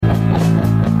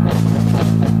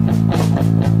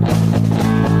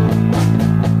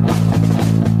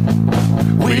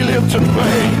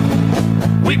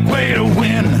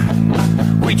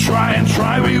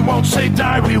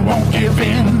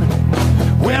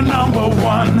we're number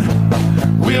one.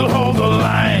 We'll hold the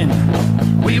line.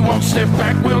 We won't step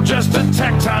back, we'll just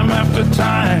attack time after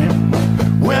time.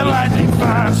 We're lightning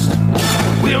fast,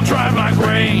 we'll drive like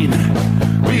rain.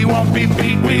 We won't be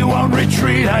beat, we won't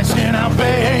retreat, ice in our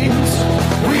veins.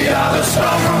 We are the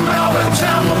storm from Melbourne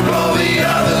town, we'll blow the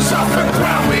others off the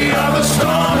ground. We are the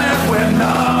storm and we're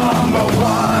number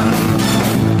one.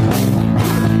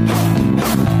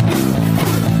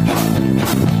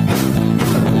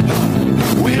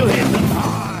 We'll hit them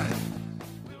hard,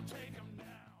 we'll take them down.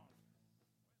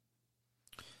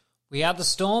 We are the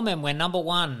Storm and we're number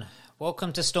one.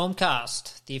 Welcome to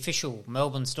Stormcast, the official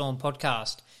Melbourne Storm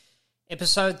podcast,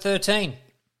 episode 13.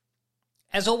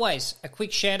 As always, a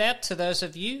quick shout out to those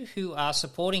of you who are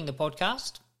supporting the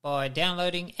podcast by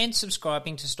downloading and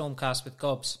subscribing to Stormcast with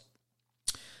Gobs,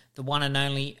 the one and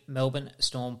only Melbourne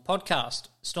Storm podcast.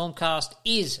 Stormcast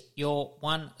is your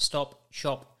one-stop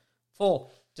shop for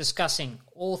discussing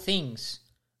all things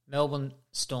Melbourne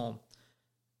Storm.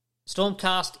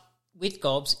 Stormcast with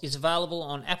Gobs is available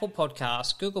on Apple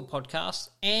Podcasts, Google Podcasts,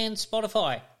 and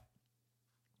Spotify.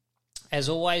 As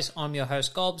always, I'm your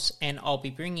host Gobs, and I'll be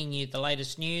bringing you the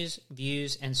latest news,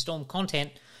 views, and Storm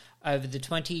content over the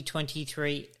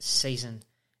 2023 season.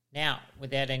 Now,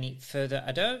 without any further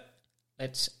ado,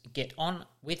 let's get on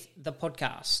with the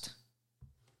podcast.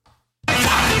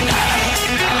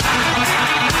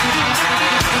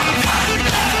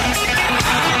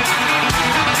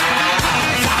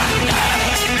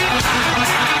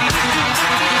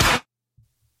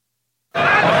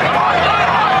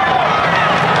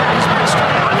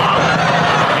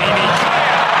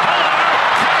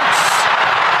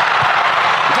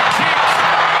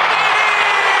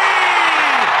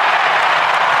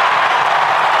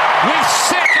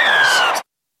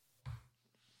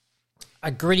 A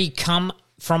gritty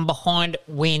come-from-behind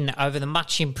win over the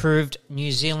much-improved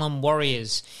New Zealand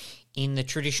Warriors in the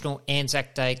traditional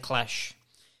Anzac Day clash,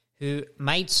 who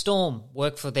made Storm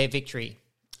work for their victory.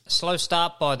 A slow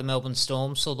start by the Melbourne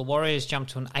Storm saw the Warriors jump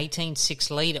to an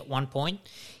 18-6 lead at one point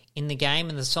in the game,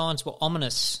 and the signs were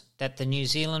ominous that the New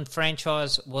Zealand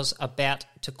franchise was about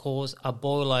to cause a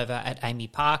boil-over at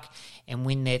AAMI Park and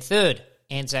win their third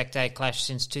Anzac Day clash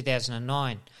since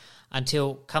 2009,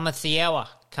 until cometh the hour,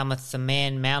 cometh the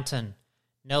man mountain.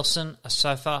 Nelson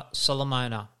Asofa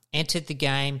Solomona entered the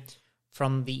game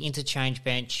from the interchange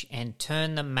bench and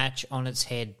turned the match on its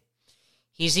head.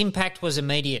 His impact was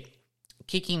immediate,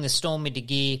 kicking the Storm into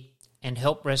gear and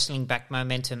helped wrestling back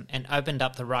momentum, and opened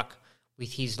up the ruck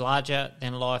with his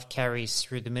larger-than-life carries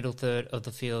through the middle third of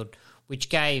the field, which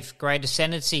gave great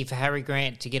ascendancy for Harry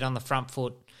Grant to get on the front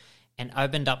foot and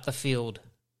opened up the field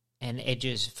and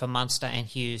edges for Munster and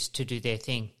Hughes to do their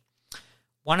thing.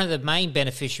 One of the main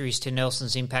beneficiaries to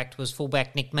Nelson's impact was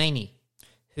fullback Nick Meaney,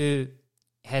 who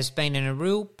has been in a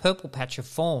real purple patch of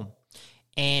form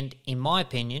and, in my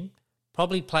opinion,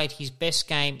 probably played his best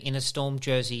game in a Storm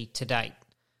jersey to date.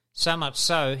 So much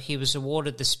so, he was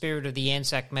awarded the Spirit of the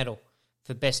Anzac Medal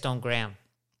for best on ground.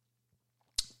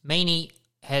 Meaney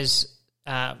has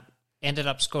ended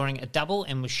up scoring a double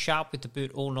and was sharp with the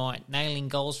boot all night, nailing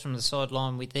goals from the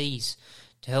sideline with ease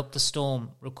to help the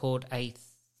Storm record a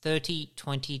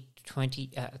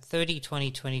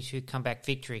 30-20-22 comeback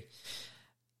victory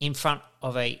in front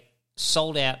of a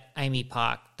sold-out AAMI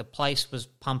Park. The place was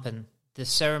pumping. The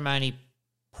ceremony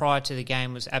prior to the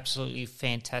game was absolutely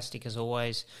fantastic as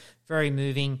always, very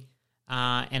moving.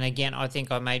 And again, I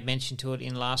think I made mention to it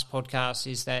in last podcast,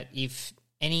 is that if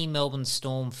any Melbourne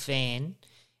Storm fan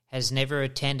has never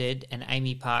attended an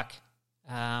AAMI Park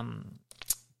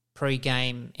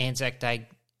pre-game Anzac Day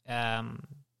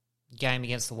game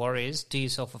against the Warriors, do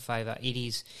yourself a favour. It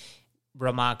is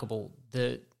remarkable.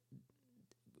 The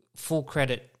full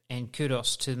credit and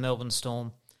kudos to the Melbourne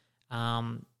Storm.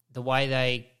 The way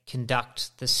they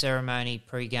conduct the ceremony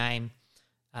pre-game,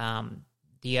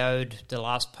 the ode, the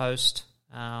last post,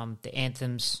 the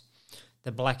anthems,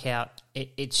 the blackout.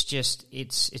 It's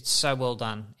so well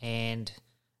done, and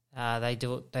they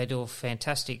do a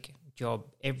fantastic job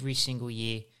every single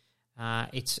year.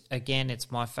 It's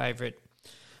my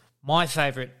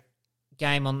favourite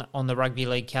game on the rugby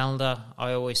league calendar.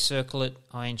 I always circle it.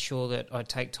 I ensure that I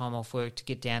take time off work to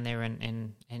get down there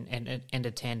and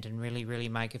attend and really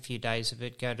make a few days of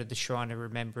it. Go to the Shrine of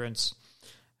Remembrance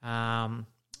on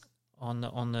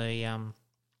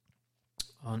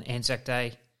Anzac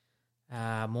Day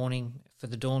morning for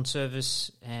the dawn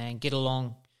service, and get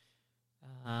along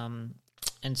and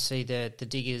see the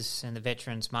diggers and the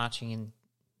veterans marching in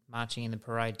the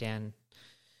parade down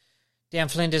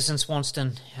Flinders and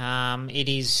Swanston. It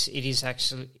is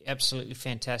actually absolutely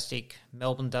fantastic.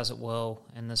 Melbourne does it well,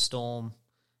 and the Storm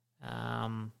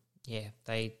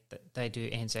they do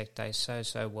Anzac Day so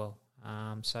well.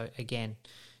 So again,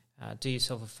 do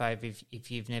yourself a favour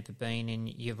if you've never been and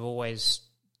you've always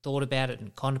thought about it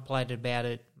and contemplated about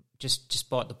it. Just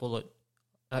bite the bullet.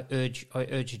 I urge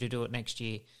you to do it next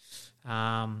year,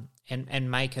 and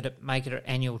make it an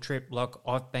annual trip like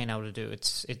I've been able to do.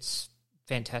 It's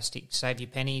fantastic. Save your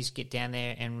pennies, get down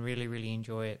there, and really really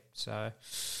enjoy it. So,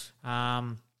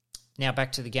 now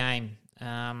back to the game.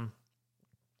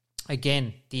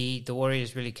 Again, the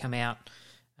Warriors really come out,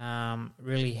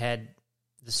 really had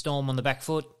the Storm on the back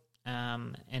foot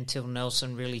until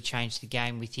Nelson really changed the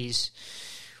game with his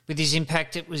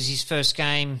impact. It was his first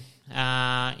game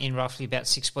in roughly about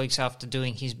 6 weeks after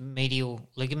doing his medial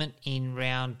ligament in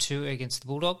round 2 against the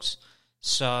Bulldogs.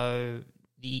 So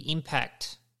the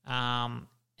impact and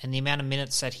the amount of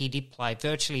minutes that he did play,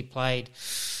 virtually played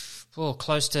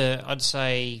close to, I'd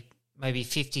say, maybe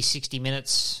 50, 60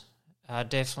 minutes,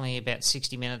 definitely about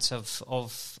 60 minutes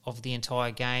of the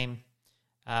entire game.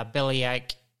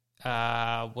 Bellyache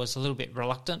was a little bit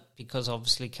reluctant because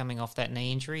obviously coming off that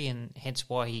knee injury and hence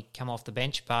why he come off the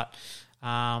bench. But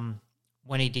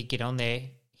when he did get on there,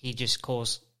 he just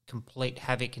caused complete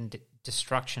havoc and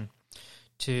destruction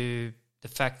to the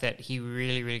fact that he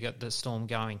really, really got the Storm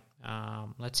going.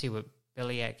 Let's see what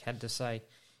Bellyache had to say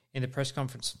in the press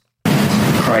conference.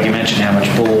 Craig, you mentioned how much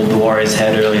ball the Warriors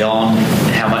had early on.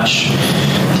 How much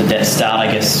did that start,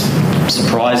 I guess,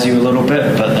 surprise you a little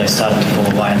bit, but they started to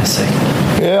fall away in the second?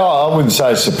 Yeah, I wouldn't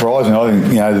say it's surprising. I think,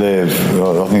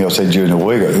 I think I said during the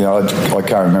week, I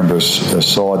can't remember a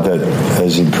side that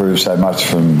has improved so much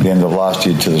from the end of last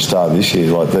year to the start of this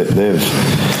year. Like they've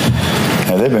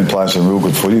been playing some real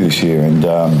good footy this year and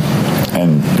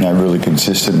really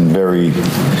consistent and very.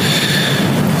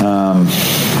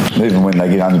 Even when they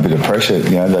get under a bit of pressure,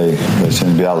 they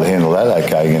seem to be able to handle that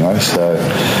okay, So,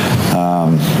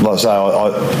 like I say,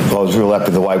 I was real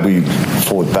happy the way we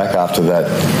fought back after that,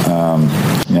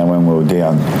 when we were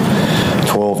down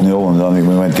 12-0 and I think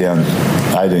we went down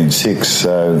 18-6.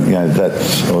 So,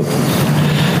 that's...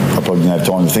 I probably didn't have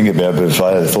time to think about it, but if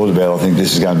I had thought about it, I think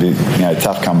this is going to be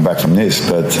tough coming back from this.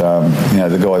 But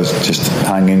the guys just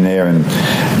hung in there and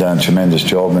done a tremendous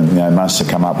job. And Munster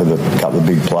come up with a couple of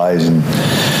big plays, and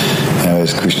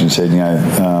as Christian said,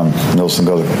 Nelson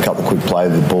got a couple of quick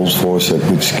plays of the balls for us,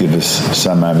 which give us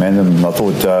some momentum. And I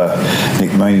thought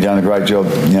Nick Meaney done a great job,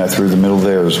 through the middle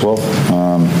there as well.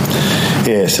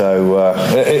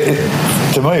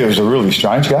 To me, it was a really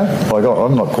strange game. Like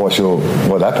I'm not quite sure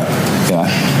what happened,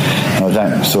 And I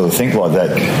don't sort of think like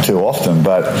that too often,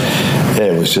 but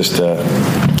it was just a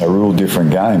real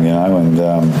different game, And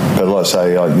but like I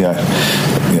say,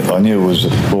 I knew it was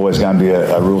always going to be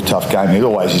a real tough game. It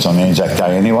always is on Anzac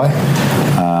Day anyway.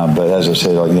 But as I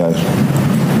said,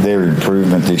 their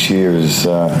improvement this year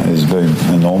has been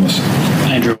enormous.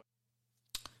 Andrew.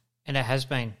 And it has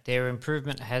been. Their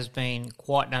improvement has been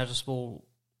quite noticeable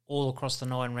all across the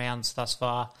 9 rounds thus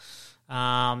far.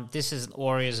 This is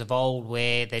Warriors of old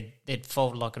where they'd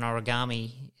fold like an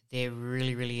origami. They're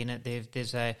really, really in it.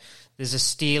 There's a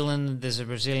steel and there's a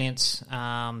resilience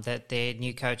that their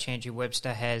new coach Andrew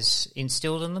Webster has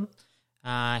instilled in them.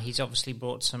 He's obviously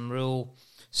brought some real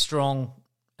strong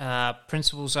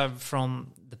principles over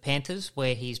from the Panthers,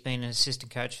 where he's been an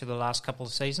assistant coach for the last couple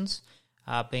of seasons,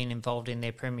 been involved in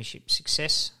their premiership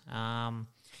success, and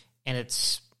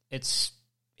it's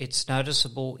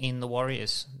noticeable in the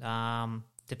Warriors.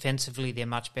 Defensively, they're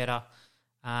much better,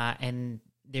 and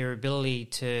their ability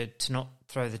to not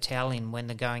throw the towel in when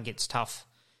the going gets tough,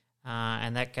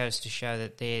 and that goes to show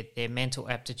that their mental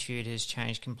aptitude has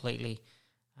changed completely.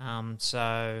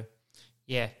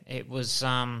 It was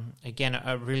again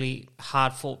a really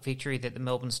hard fought victory that the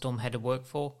Melbourne Storm had to work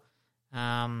for,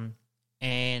 and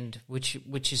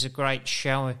which is a great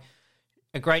showing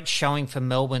for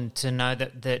Melbourne to know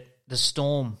that the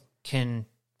Storm can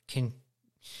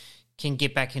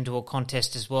get back into a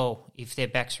contest as well if their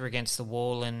backs are against the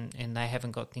wall and they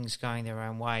haven't got things going their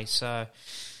own way. So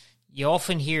you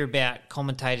often hear about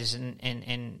commentators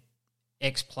and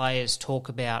ex-players talk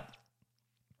about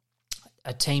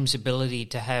a team's ability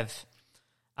to have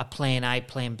a plan A,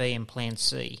 plan B and plan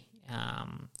C.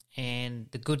 And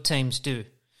the good teams do.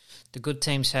 The good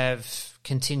teams have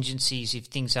contingencies if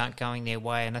things aren't going their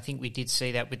way, and I think we did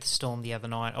see that with the Storm the other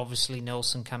night. Obviously,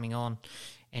 Nelson coming on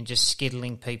and just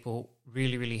skittling people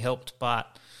really, really helped,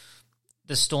 but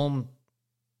the Storm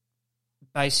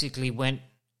basically went,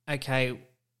 okay,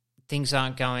 things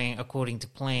aren't going according to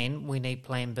plan, we need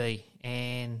plan B,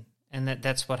 and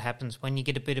that's what happens. When you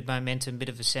get a bit of momentum, a bit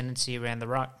of ascendancy around the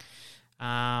ruck,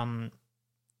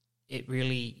 it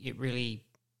really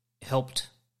helped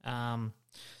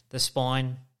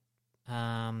spine,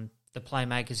 the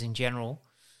playmakers in general,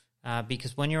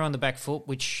 because when you're on the back foot,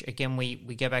 which again we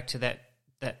go back to that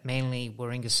Manly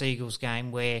Warringah Seagulls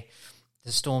game where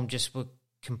the Storm just were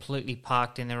completely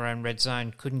parked in their own red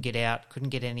zone, couldn't get out, couldn't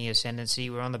get any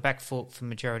ascendancy. We're on the back foot for the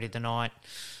majority of the night.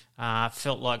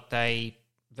 Felt like they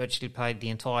virtually played the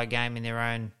entire game in their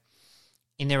own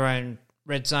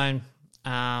red zone.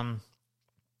 The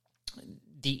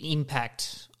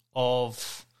impact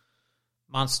of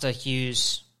Munster,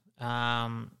 Hughes,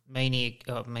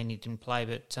 Meaney didn't play,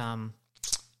 but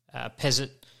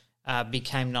Pezzett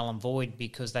became null and void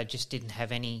because they just didn't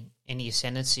have any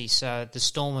ascendancy. So the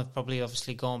Storm have probably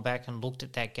obviously gone back and looked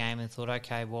at that game and thought,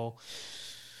 okay, well,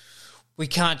 we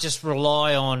can't just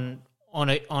rely on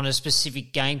a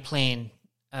specific game plan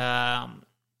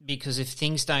because if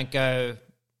things don't go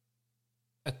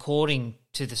according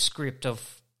to the script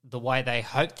of the way they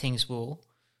hope things will,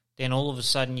 then all of a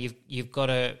sudden you've got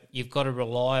to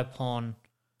rely upon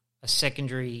a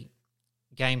secondary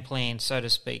game plan, so to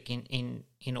speak,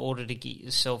 in order to get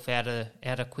yourself out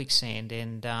of quicksand.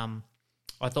 And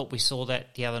I thought we saw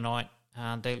that the other night.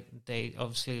 They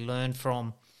obviously learned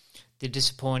from the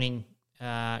disappointing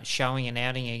showing and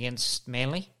outing against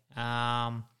Manly,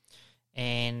 and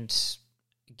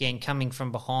again coming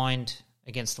from behind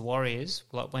against the Warriors.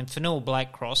 Like when Fanua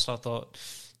Blake crossed, I thought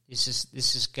this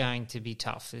is going to be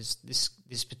tough.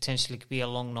 This potentially could be a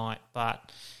long night,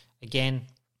 but again,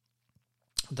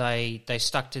 they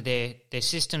stuck to their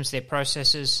systems, their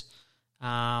processes,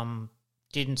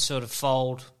 didn't sort of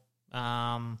fold,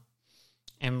 and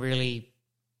really,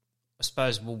 I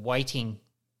suppose, were waiting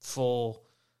for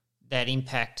that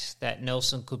impact that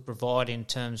Nelson could provide in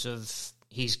terms of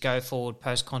his go-forward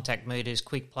post-contact meters,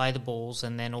 quick play the balls,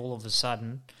 and then all of a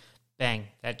sudden, bang,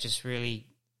 that just really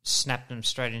snapped them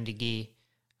straight into gear,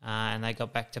 and they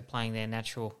got back to playing their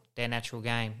natural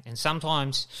game. And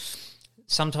sometimes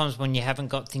when you haven't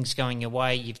got things going your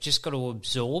way, you've just got to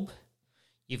absorb.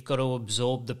 You've got to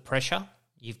absorb the pressure.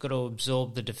 You've got to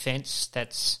absorb the defence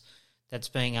that's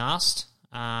being asked.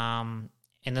 And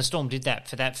the Storm did that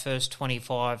for that first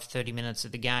 25, 30 minutes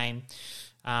of the game,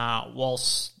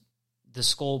 whilst the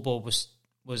scoreboard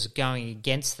was going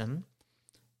against them.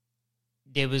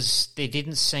 There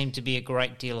didn't seem to be a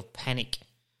great deal of panic.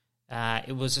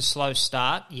 It was a slow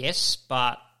start, yes,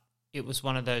 but it was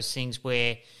one of those things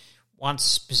where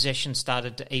once possession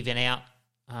started to even out,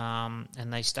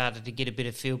 and they started to get a bit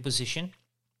of field position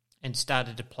and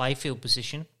started to play field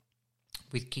position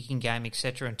with kicking game,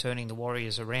 etc., and turning the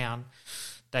Warriors around,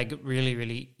 they really,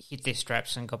 really hit their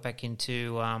straps and got back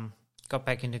into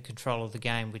control of the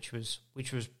game, which was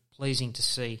pleasing to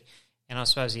see. And I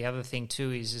suppose the other thing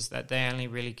too is that they only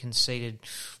really conceded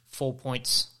 4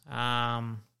 points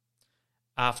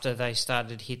after they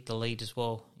started to hit the lead as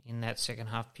well in that second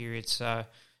half period. So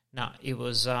no, it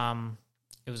was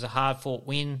a hard fought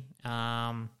win,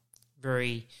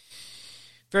 very,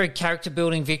 very character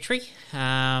building victory,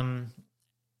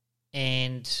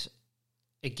 and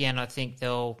again, I think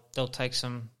they'll take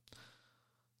some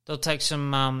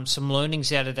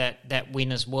learnings out of that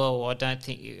win as well. I don't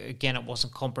think, again, it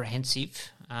wasn't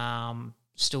comprehensive.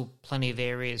 Still plenty of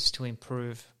areas to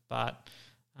improve, but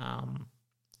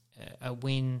a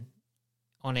win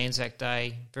on Anzac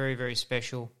Day, very, very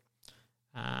special.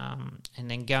 And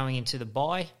then going into the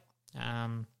bye,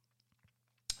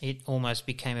 it almost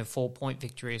became a 4-point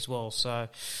victory as well. So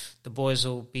the boys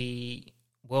will be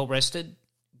well rested.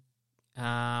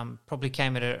 Probably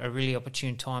came at a really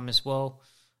opportune time as well.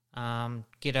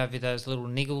 Get over those little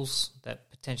niggles that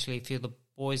potentially feel the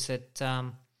boys that,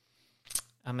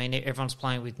 everyone's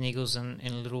playing with niggles and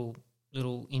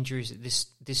little injuries at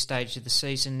this stage of the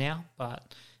season now,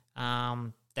 but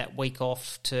that week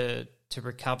off to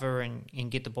recover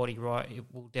and get the body right, it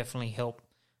will definitely help,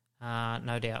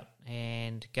 no doubt.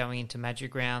 And going into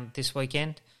Magic Round this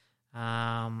weekend,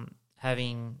 coming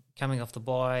off the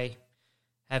bye,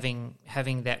 having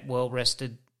that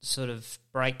well-rested sort of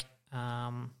break,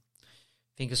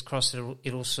 fingers crossed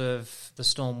it'll serve the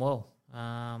Storm well.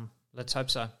 Let's hope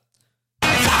so.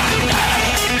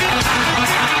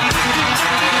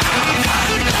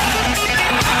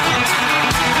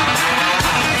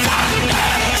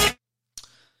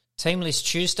 Team List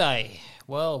Tuesday.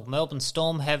 Well, Melbourne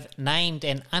Storm have named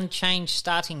an unchanged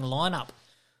starting lineup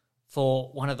for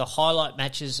one of the highlight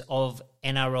matches of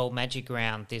NRL Magic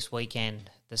Round this weekend,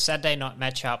 the Saturday night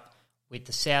matchup with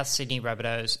the South Sydney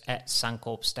Rabbitohs at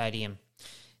Suncorp Stadium.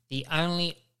 The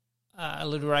only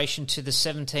alliteration to the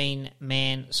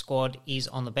 17-man squad is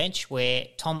on the bench, where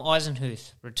Tom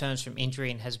Eisenhuth returns from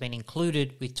injury and has been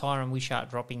included, with Tyron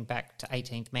Wishart dropping back to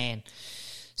 18th man.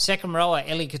 Second rower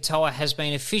Eli Katoa has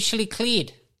been officially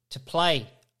cleared to play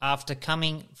after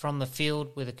coming from the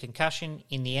field with a concussion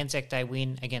in the Anzac Day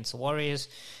win against the Warriors.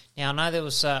 Now, I know there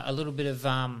was a little bit of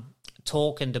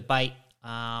talk and debate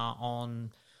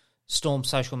on Storm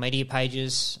social media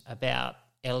pages about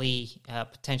Eli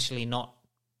potentially not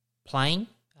playing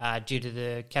due to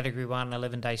the Category 1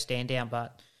 11-day stand-down,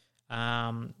 but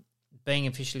being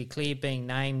officially cleared, being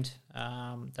named,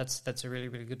 that's a really,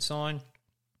 really good sign.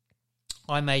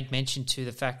 I made mention to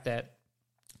the fact that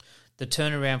the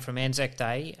turnaround from Anzac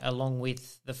Day, along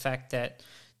with the fact that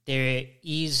there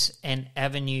is an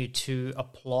avenue to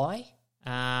apply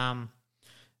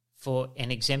for an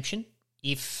exemption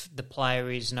if the player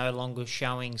is no longer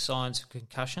showing signs of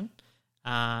concussion,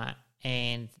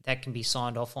 and that can be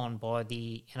signed off on by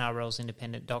the NRL's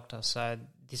independent doctor. So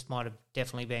this might have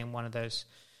definitely been one of those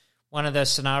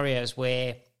scenarios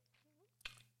where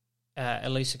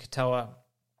Elisa Katoa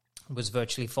was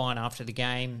virtually fine after the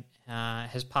game,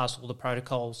 has passed all the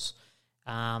protocols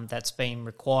that's been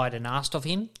required and asked of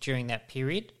him during that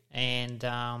period, and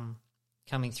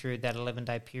coming through that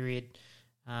 11-day period,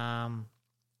 and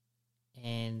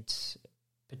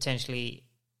potentially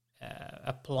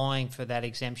applying for that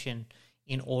exemption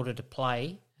in order to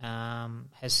play,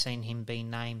 has seen him being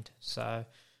named. So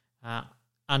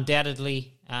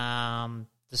undoubtedly, the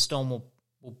Storm will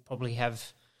probably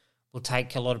will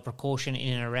take a lot of precaution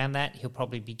in and around that. He'll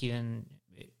probably be given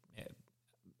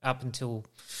up until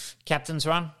captain's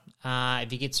run.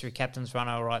 If he gets through captain's run,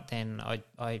 all right, then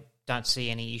I don't see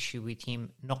any issue with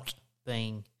him not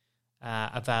being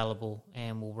available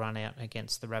and will run out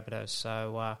against the Rabbitohs.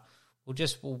 So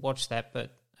we'll watch that.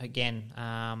 But again,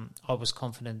 I was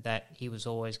confident that he was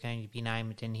always going to be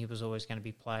named and he was always going to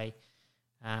be playing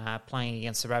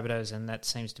against the Rabbitohs, and that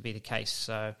seems to be the case.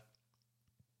 So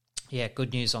yeah,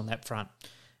 good news on that front.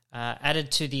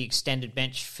 Added to the extended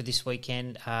bench for this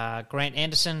weekend, Grant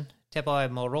Anderson, Tepai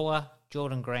Moroa,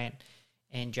 Jordan Grant,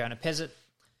 and Jonah Pezzett.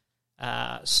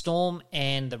 Storm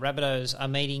and the Rabbitohs are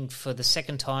meeting for the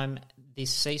second time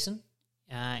this season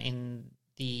in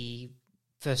the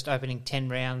first opening 10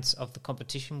 rounds of the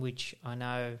competition, which I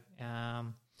know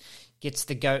gets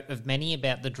the goat of many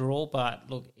about the draw, but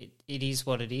look, it is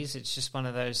what it is. It's just one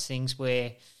of those things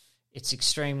where it's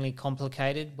extremely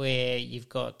complicated, where you've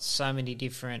got so many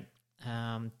different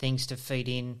things to feed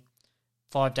in,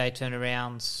 5-day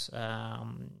turnarounds,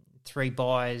 3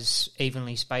 buys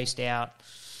evenly spaced out.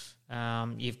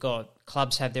 You've got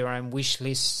clubs have their own wish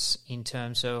lists in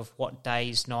terms of what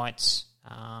days, nights,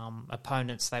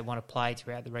 opponents they want to play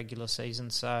throughout the regular season.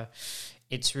 So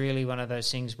it's really one of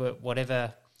those things where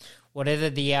whatever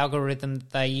the algorithm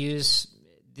they use,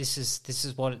 this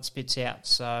is what it spits out.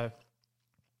 So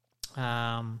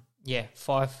 5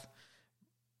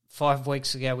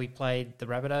 weeks ago we played the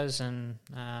Rabbitohs, and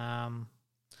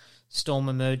Storm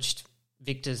emerged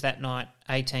victors that night,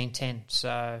 18-10.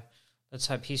 So let's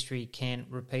hope history can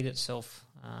repeat itself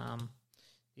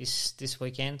this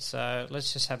weekend. So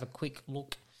let's just have a quick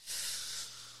look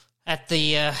at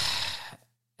the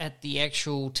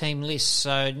actual team list.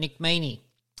 So Nick Meaney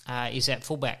is at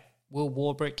fullback. Will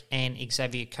Warbrick and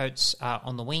Xavier Coates are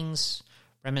on the wings.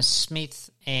 Remus Smith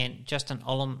and Justin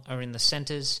Olam are in the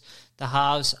centres. The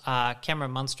halves are Cameron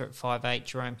Munster at 5'8",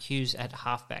 Jerome Hughes at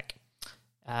halfback.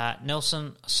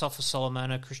 Nelson,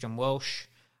 Asafa-Solomona, Christian Welsh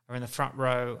are in the front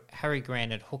row, Harry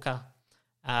Grant at hooker.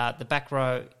 The back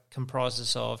row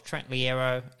comprises of Trent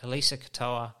Liero, Elisa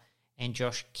Katoa, and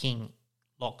Josh King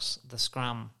locks the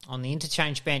scrum. On the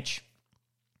interchange bench,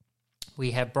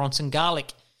 we have Bronson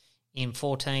Garlick in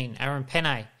 14. Aaron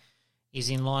Penne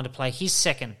is in line to play his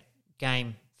second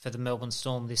game for the Melbourne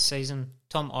Storm this season.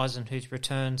 Tom Eisenhuth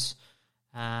returns,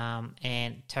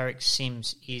 and Tarek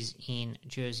Sims is in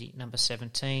jersey number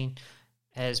 17.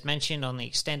 As mentioned, on the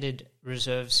extended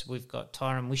reserves, we've got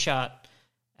Tyron Wishart,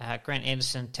 Grant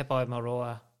Anderson, Tepai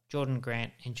Moroa, Jordan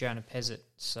Grant, and Jonah Pezzett.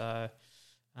 So,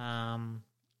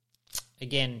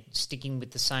 again, sticking with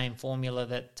the same formula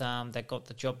that got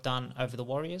the job done over the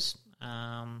Warriors.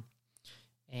 And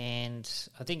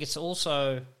I think it's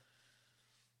also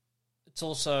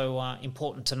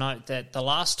important to note that the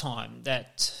last time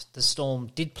that the Storm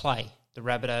did play the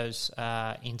Rabbitohs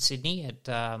in Sydney at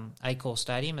Accor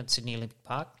Stadium at Sydney Olympic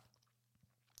Park,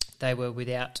 they were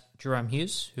without Jerome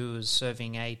Hughes, who was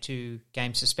serving a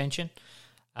 2-game suspension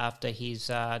after his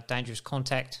dangerous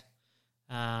contact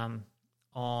on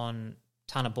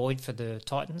Tana Boyd for the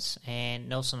Titans, and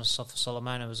Nelson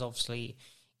Asafa-Solomona was obviously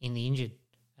in the injured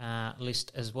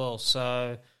list as well.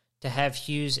 So to have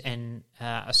Hughes and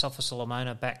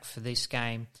Asafa-Solomona back for this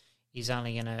game is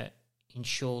only going to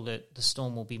ensure that the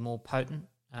Storm will be more potent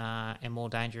and more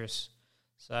dangerous.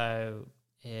 So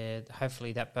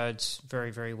hopefully that bodes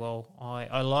very, very well.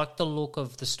 I like the look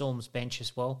of the Storm's bench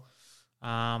as well.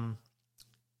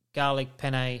 Garlick,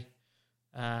 Penne,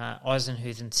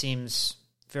 Eisenhuth and Sims,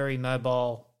 very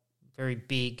mobile, very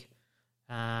big,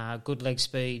 good leg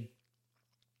speed.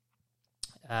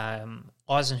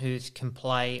 Eisenhuth can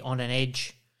play on an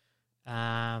edge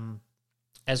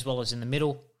as well as in the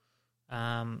middle.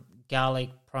 Garlick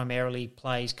primarily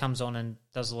comes on and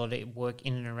does a lot of work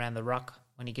in and around the ruck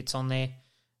when he gets on there.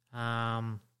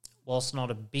 Whilst not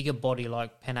a bigger body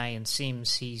like Penne and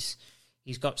Sims, he's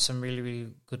got some really,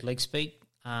 really good leg speed.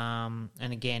 And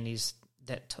again, he's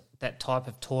that type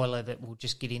of toiler that will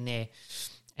just get in there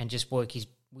and just work his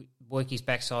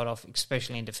backside off,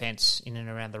 especially in defence, in and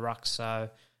around the ruck. So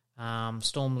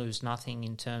Storm lose nothing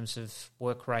in terms of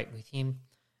work rate with him.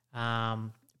 Penne,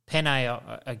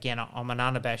 again, I'm an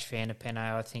unabashed fan of Penne.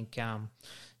 I think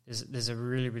there's a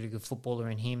really, really good footballer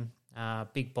in him.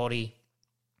 Big body,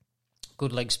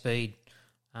 good leg speed.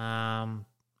 I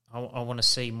want to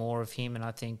see more of him, and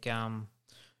I think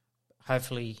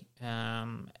hopefully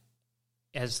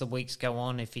as the weeks go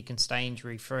on, if he can stay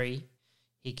injury-free,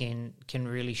 he can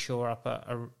really shore up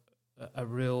a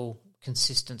real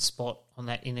consistent spot on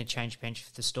that interchange bench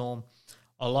for the Storm.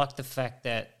 I like the fact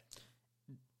that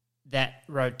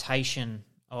rotation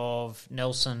of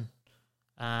Nelson,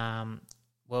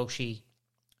 Welshie,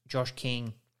 Josh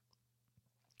King,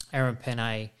 Aaron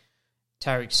Penne,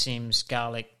 Tariq Sims,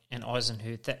 Garlick and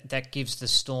Eisenhuth, that gives the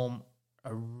Storm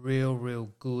a real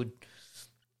good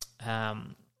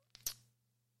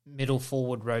middle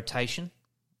forward rotation,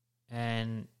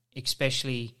 and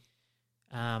especially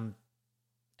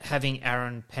having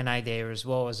Aaron Penne there as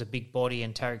well as a big body,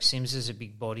 and Tariq Sims is a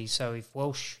big body. So if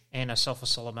Welsh and Asafa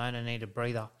Solomona need a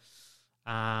breather,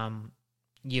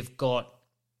 you've got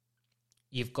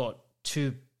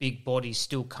two big bodies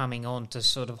still coming on to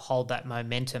sort of hold that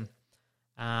momentum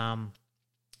and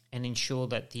ensure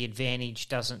that the advantage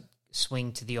doesn't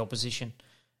swing to the opposition,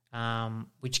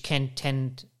 which can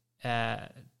tend to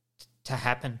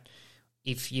happen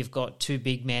if you've got two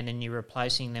big men and you're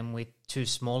replacing them with two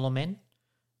smaller men.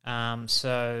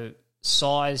 So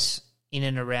size in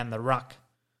and around the ruck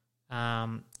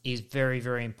is very,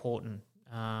 very important.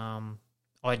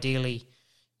 Ideally,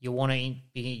 you want to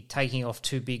be taking off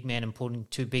two big men and putting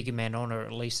two bigger men on, or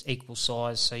at least equal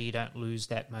size, so you don't lose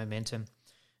that momentum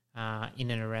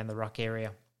in and around the ruck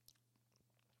area.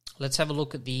 Let's have a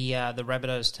look at the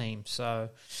Rabbitohs team. So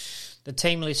the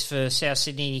team list for South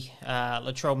Sydney: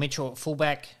 Latrell Mitchell at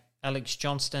fullback, Alex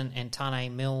Johnston and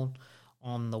Tane Milne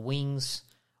on the wings,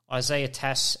 Isaiah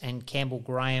Tass and Campbell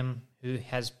Graham, who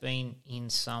has been in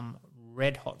some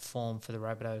red-hot form for the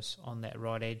Rabbitohs on that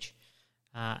right edge,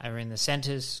 are in the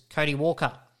centres. Cody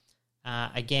Walker,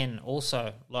 again,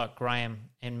 also like Graham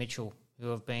and Mitchell, who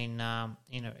have been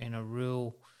in a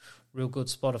real good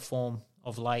spot of form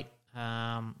of late.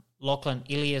 Lachlan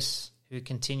Ilias, who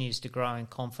continues to grow in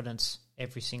confidence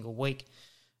every single week.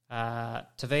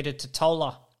 Tavita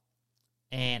Totola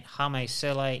and Hame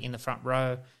Sele in the front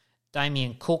row.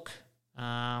 Damien Cook,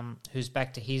 who's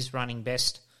back to his running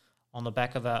best on the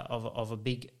back of a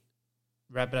big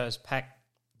Rabbitohs pack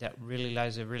that really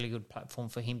lays a really good platform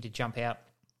for him to jump out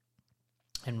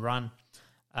and run.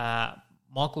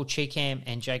 Michael Cheekham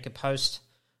and Jacob Host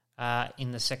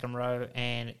in the second row,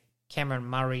 and Cameron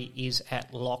Murray is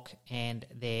at lock and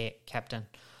their captain.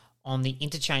 On the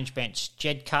interchange bench,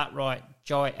 Jed Cartwright,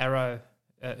 Jai Arrow,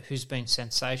 who's been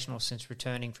sensational since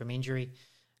returning from injury.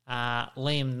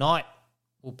 Liam Knight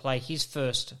will play his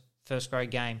first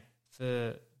grade game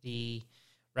for the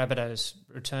Rabbitohs,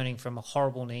 returning from a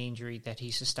horrible knee injury that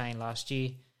he sustained last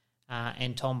year.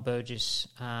 And Tom Burgess,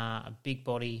 a big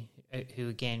body who,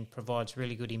 again, provides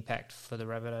really good impact for the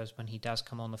Rabbitohs when he does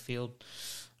come on the field.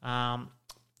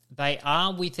 They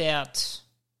are without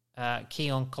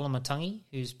Keon Kolomatangi,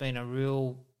 who's been a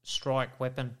real strike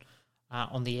weapon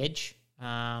on the edge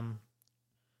on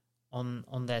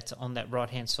that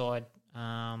right-hand side.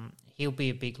 He'll be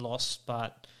a big loss,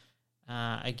 but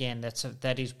again,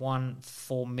 that is one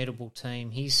formidable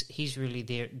team. He's really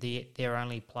their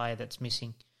only player that's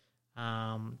missing,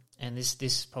 and this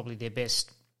is probably their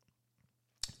best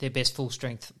full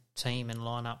strength team and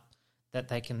lineup that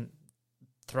they can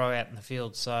throw out in the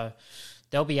field. So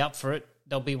they'll be up for it.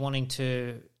 They'll be wanting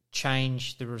to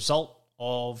change the result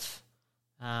of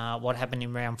what happened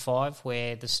in round 5,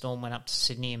 where the Storm went up to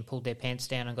Sydney and pulled their pants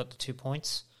down and got the 2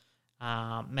 points.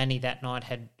 Manny that night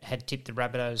had tipped the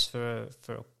Rabbitohs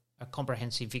for a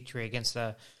comprehensive victory against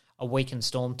a weakened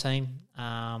Storm team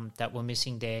that were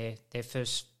missing their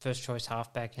first choice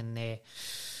halfback and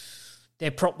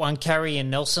their prop one carry in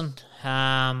Nelson.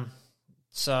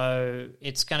 So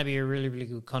it's going to be a really, really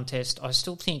good contest. I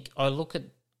still think I look at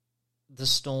the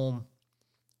Storm,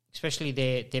 especially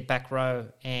their back row,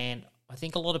 and I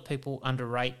think a lot of people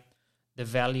underrate the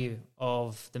value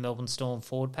of the Melbourne Storm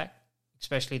forward pack,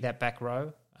 especially that back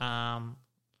row. A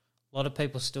lot of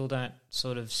people still don't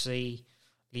sort of see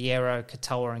Liero,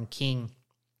 Katoa and King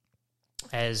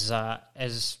as I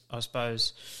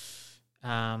suppose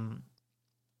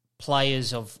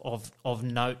players of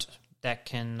note that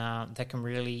can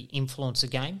really influence a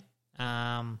game,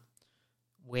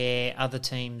 where other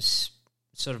teams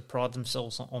sort of pride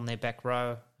themselves on their back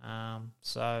row.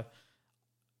 So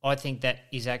I think that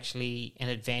is actually an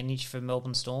advantage for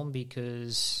Melbourne Storm,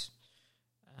 because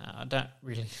I don't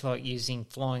really like using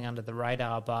flying under the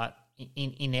radar, but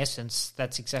in essence,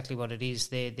 that's exactly what it is.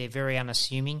 They're very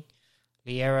unassuming.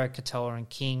 Liero, Katoa and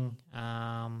King,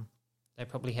 they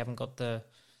probably haven't got the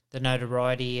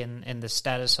notoriety and the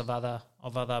status of other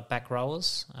back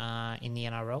rowers in the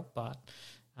NRL, but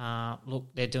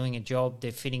look, they're doing a job.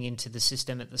 They're fitting into the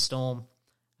system at the Storm.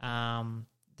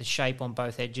 The shape on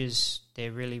both edges,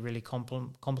 they're really, really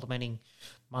complementing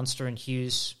Munster and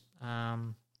Hughes,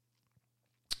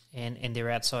 and their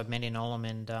outside men in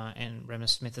Olam and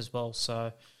Remus Smith as well.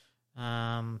 So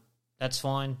that's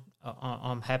fine.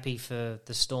 I'm happy for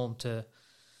the Storm to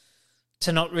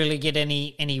not really get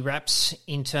any raps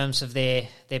in terms of their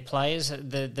players.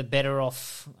 The better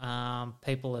off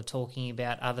people are talking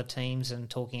about other teams and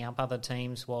talking up other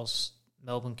teams, whilst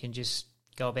Melbourne can just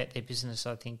go about their business.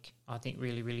 I think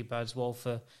really, really bodes well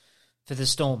for the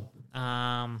Storm.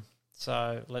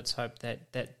 So let's hope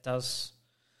that does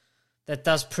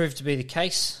prove to be the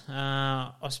case.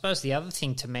 I suppose the other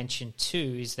thing to mention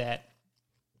too is that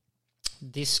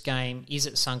this game is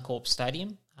at Suncorp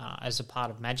Stadium as a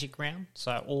part of Magic Round.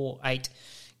 So all 8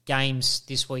 games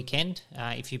this weekend,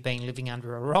 if you've been living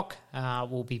under a rock,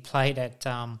 will be played at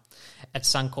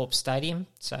Suncorp Stadium.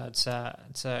 So it's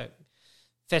a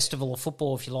festival of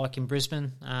football, if you like, in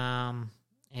Brisbane.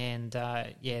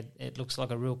 It looks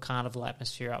like a real carnival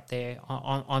atmosphere up there.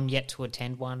 I'm yet to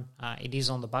attend one. It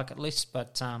is on the bucket list,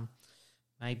 but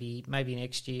maybe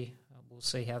next year we'll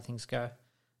see how things go.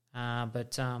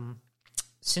 But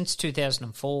since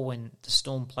 2004, when the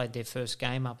Storm played their first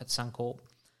game up at Suncorp,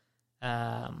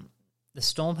 the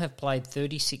Storm have played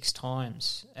 36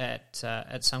 times at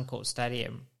Suncorp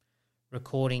Stadium,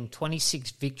 recording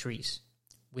 26 victories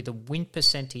with a win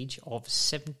percentage of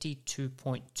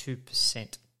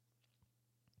 72.2%.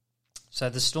 So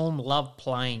the Storm love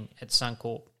playing at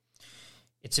Suncorp.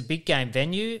 It's a big game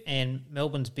venue, and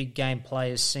Melbourne's big game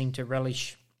players seem to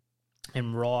relish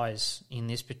and rise in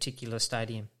this particular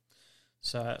stadium.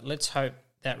 So let's hope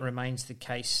that remains the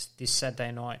case this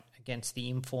Saturday night against the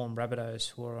informed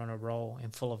Rabbitohs, who are on a roll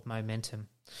and full of momentum.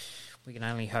 We can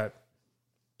only hope.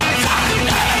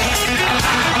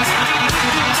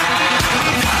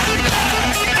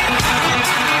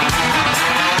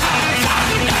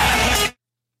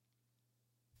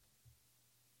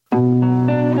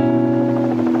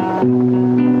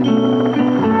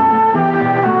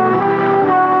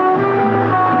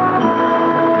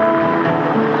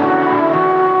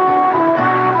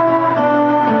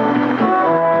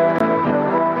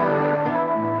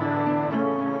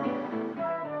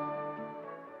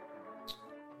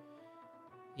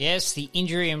 Yes, the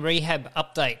injury and rehab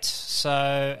update.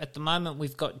 So at the moment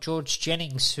we've got George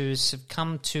Jennings, who's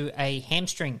succumbed to a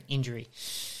hamstring injury.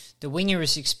 The winger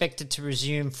is expected to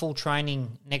resume full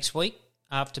training next week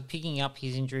after picking up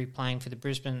his injury playing for the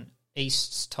Brisbane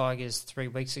East Tigers 3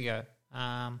 weeks ago.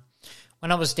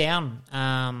 When I was down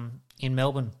in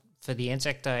Melbourne for the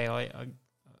Anzac Day,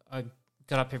 I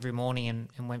got up every morning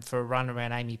and went for a run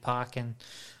around Amy Park, and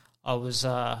I was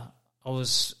a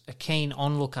keen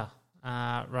onlooker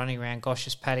running around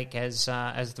Gosh's paddock as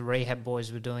the rehab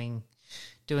boys were doing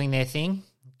their thing,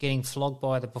 getting flogged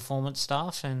by the performance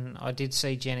staff, and I did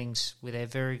see Jennings with a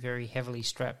very, very heavily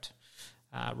strapped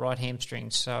right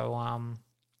hamstring. So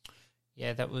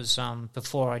that was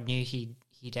before I knew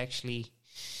he'd actually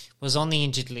was on the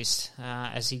injured list,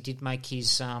 as he did make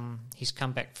his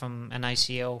comeback from an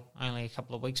ACL only a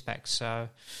couple of weeks back. So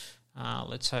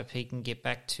let's hope he can get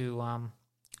back to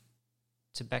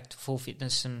full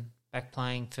fitness and back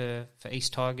playing for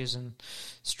East Tigers and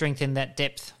strengthen that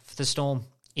depth for the Storm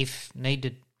if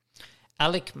needed.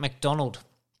 Alec McDonald.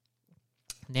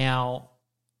 Now,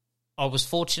 I was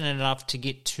fortunate enough to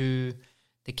get to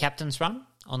the captain's run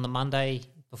on the Monday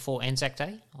before Anzac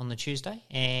Day on the Tuesday,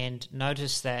 and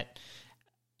noticed that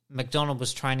McDonald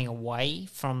was training away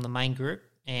from the main group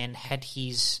and had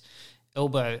his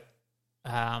elbow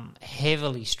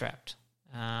heavily strapped.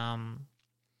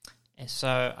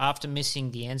 So after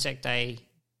missing the Anzac Day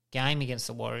game against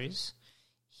the Warriors,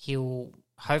 he'll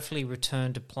hopefully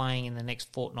return to playing in the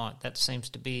next fortnight. That seems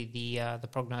to be the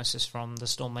prognosis from the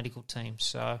Storm medical team.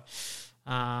 So,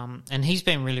 and he's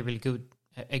been really, really good.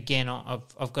 Again,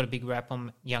 I've got a big rap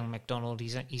on young McDonald.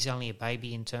 He's only a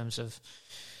baby in terms of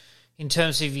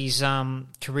his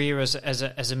career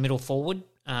as a middle forward.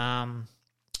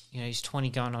 He's 20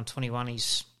 going on 21.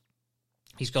 He's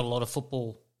got a lot of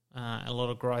football, a lot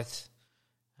of growth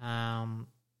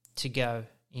to go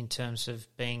in terms of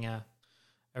being a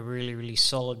really, really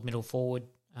solid middle forward.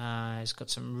 He's got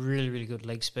some really, really good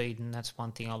leg speed, and that's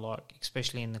one thing I like,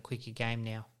 especially in the quicker game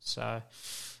now. So,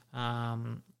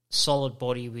 solid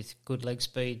body with good leg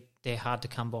speed. They're hard to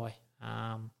come by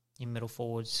in middle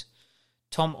forwards.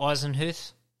 Tom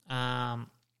Eisenhuth,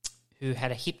 who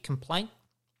had a hip complaint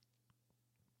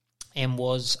and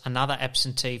was another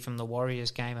absentee from the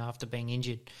Warriors game after being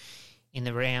injured in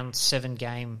the round 7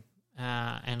 game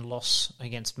and loss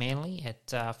against Manly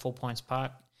at 4 Points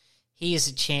Park. He has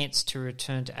a chance to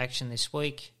return to action this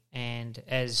week, and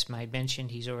as Maid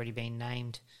mentioned, he's already been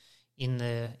named in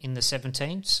the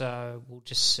 17. So we'll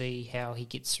just see how he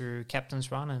gets through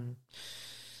captain's run and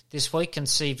this week and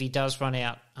see if he does run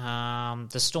out.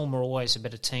 The Storm are always a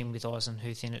better team with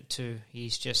Eisenhuth in it too.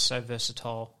 He's just so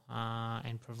versatile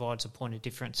and provides a point of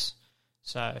difference.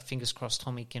 So fingers crossed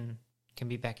Tommy can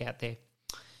be back out there.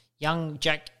 Young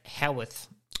Jack Howarth,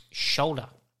 shoulder.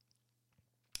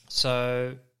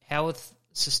 So Howarth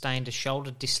sustained a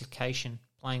shoulder dislocation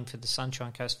playing for the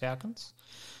Sunshine Coast Falcons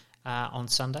on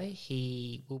Sunday.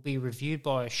 He will be reviewed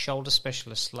by a shoulder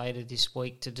specialist later this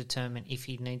week to determine if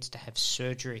he needs to have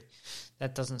surgery.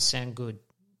 That doesn't sound good.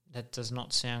 That does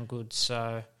not sound good.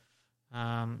 So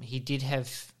he did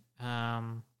have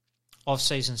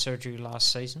off-season surgery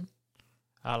last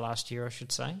year, I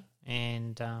should say,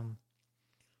 and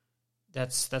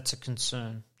that's a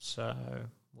concern. So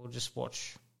we'll just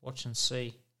watch and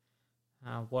see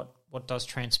what does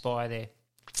transpire there.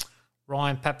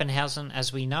 Ryan Pappenhausen,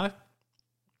 as we know,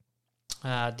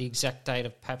 the exact date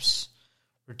of Pap's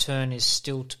return is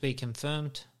still to be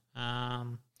confirmed.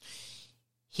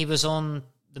 He was on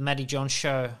the Matty John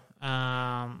show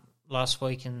last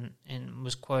week and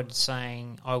was quoted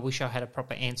saying, "I wish I had a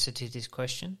proper answer to this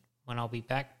question when I'll be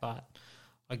back, but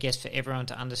I guess for everyone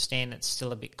to understand it's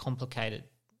still a bit complicated."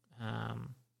 I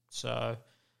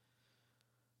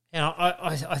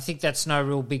think that's no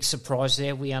real big surprise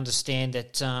there. We understand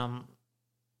that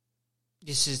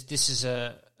this is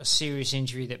a serious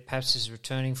injury that Paps is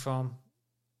returning from.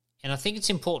 And I think it's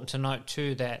important to note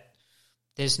too that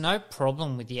there's no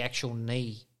problem with the actual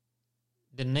knee.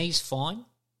 The knee's fine.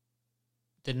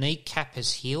 The knee cap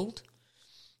has healed.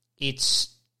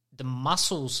 It's the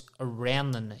muscles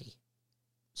around the knee.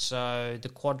 So the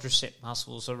quadricep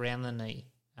muscles around the knee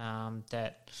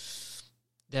that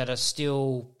are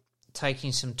still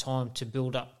taking some time to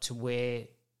build up to where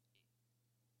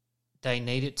they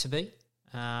need it to be.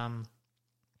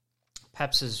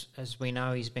 Paps, as we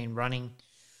know, he's been running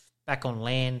back on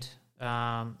land.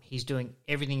 He's doing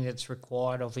everything that's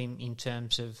required of him in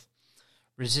terms of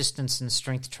resistance and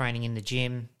strength training in the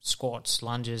gym, squats,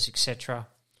 lunges, etc.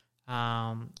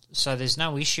 So there's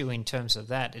no issue in terms of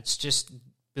that. It's just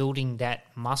building that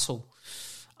muscle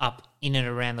up in and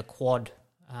around the quad,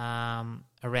 around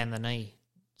the knee.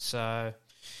 So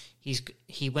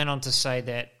he went on to say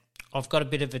that I've got a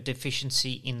bit of a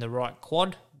deficiency in the right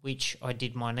quad, which I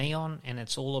did my knee on, and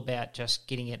it's all about just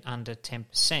getting it under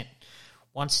 10%.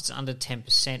 Once it's under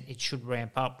 10%, it should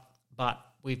ramp up, but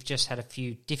we've just had a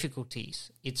few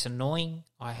difficulties. It's annoying.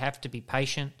 I have to be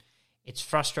patient. It's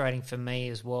frustrating for me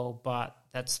as well, but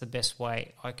that's the best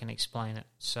way I can explain it.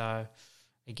 So,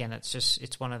 again,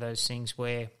 it's one of those things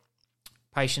where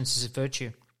patience is a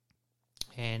virtue.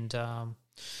 And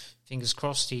fingers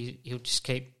crossed he'll just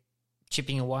keep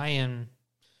chipping away, and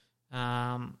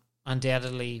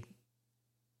undoubtedly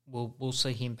we'll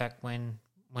see him back when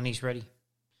he's ready.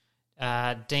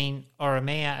 Dean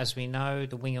Oromea, as we know,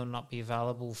 the wing will not be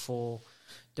available for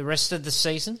the rest of the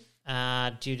season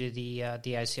due to the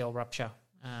ACL rupture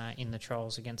in the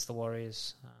trials against the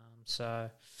Warriors. So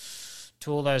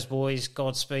to all those boys,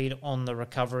 Godspeed on the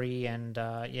recovery, and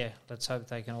let's hope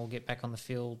they can all get back on the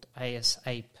field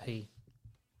ASAP.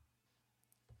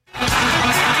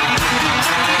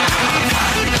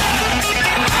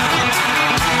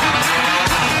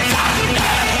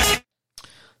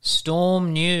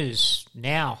 Storm news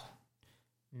now.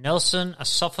 Nelson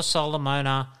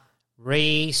Asofa-Solomona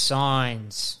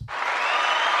re-signs.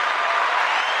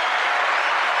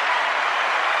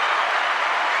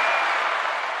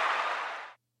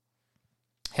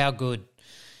 How good.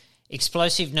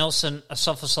 Explosive Nelson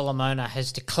Asofa-Solomona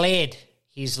has declared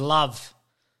his love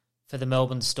for the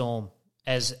Melbourne Storm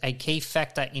as a key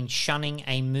factor in shunning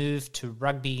a move to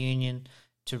rugby union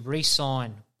to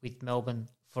re-sign with Melbourne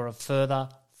for a further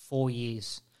 4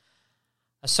 years.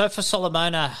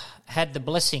 Asofa-Solomona had the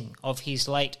blessing of his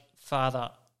late father,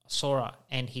 Sora,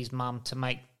 and his mum to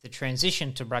make the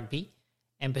transition to rugby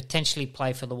and potentially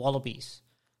play for the Wallabies,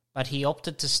 but he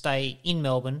opted to stay in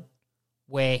Melbourne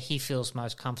where he feels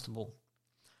most comfortable.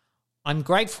 I'm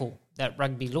grateful that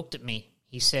rugby looked at me,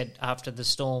 he said after the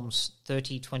Storm's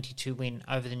 30-22 win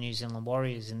over the New Zealand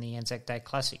Warriors in the Anzac Day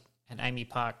Classic at Amy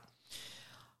Park.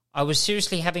 I was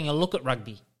seriously having a look at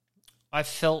rugby. I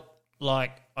felt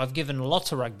like I've given a lot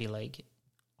to rugby league.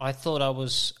 I thought I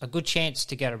was a good chance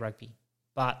to go to rugby,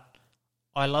 but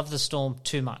I love the Storm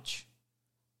too much.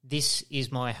 This is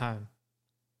my home.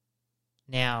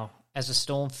 Now, as a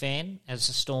Storm fan, as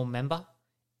a Storm member,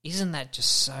 isn't that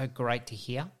just so great to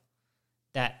hear?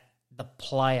 That the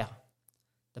player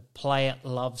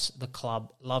loves the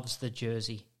club, loves the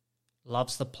jersey,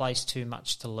 loves the place too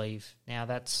much to leave. Now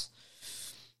that's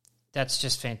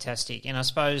just fantastic. And I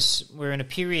suppose we're in a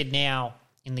period now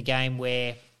in the game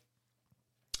where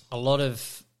a lot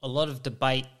of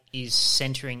debate is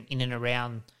centering in and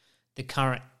around the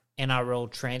current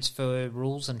NRL transfer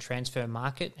rules and transfer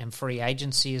market and free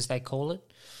agency, as they call it.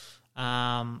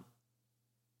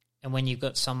 And when you've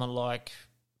got someone like,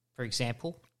 for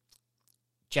example,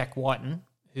 Jack Whiten,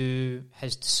 who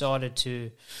has decided to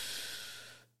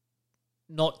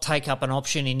not take up an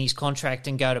option in his contract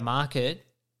and go to market,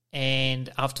 and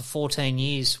after 14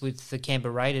 years with the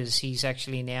Canberra Raiders, he's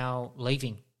actually now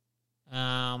leaving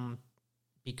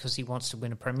because he wants to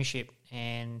win a premiership,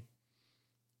 and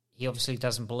he obviously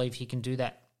doesn't believe he can do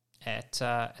that at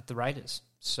the Raiders.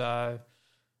 So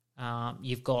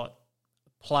you've got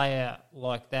a player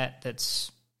like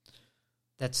that's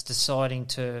deciding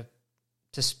to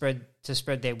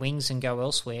spread their wings and go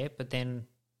elsewhere, but then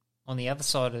on the other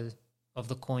side of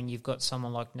the coin, you've got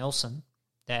someone like Nelson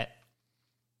that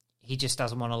he just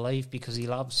doesn't want to leave because he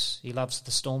loves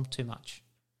the Storm too much.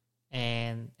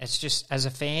 And it's just, as a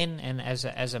fan and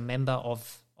as a member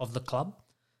of the club,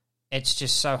 it's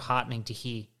just so heartening to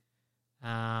hear.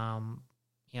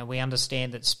 We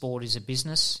understand that sport is a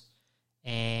business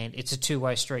and it's a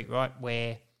two-way street, right,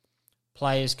 where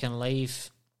players can leave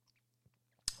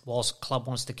whilst a club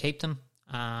wants to keep them.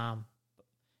 But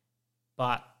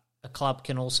a club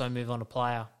can also move on a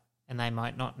player and they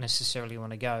might not necessarily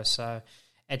want to go. So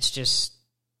that's just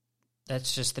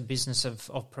the business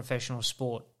of professional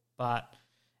sport. But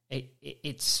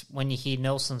it's when you hear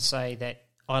Nelson say that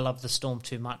I love the Storm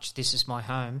too much, this is my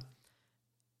home,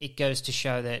 it goes to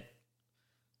show that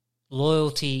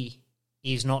loyalty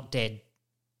is not dead,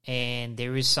 and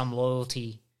there is some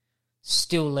loyalty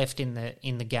still left in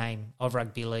the game of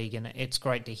rugby league, and it's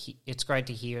great to hear. It's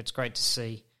great to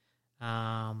see,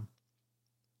 for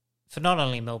not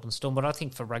only Melbourne Storm, but I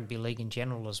think for rugby league in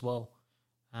general as well.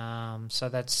 So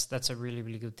that's a really,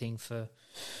 really good thing for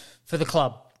the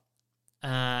club.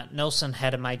 Nelson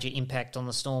had a major impact on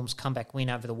the Storm's comeback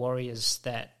win over the Warriors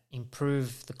that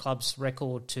improved the club's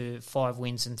record to 5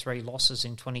 wins and 3 losses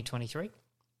in 2023.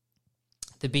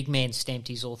 The big man stamped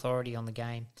his authority on the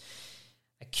game,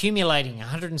 accumulating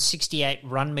 168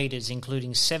 run metres,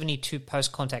 including 72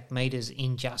 post-contact metres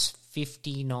in just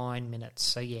 59 minutes.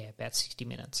 So, yeah, about 60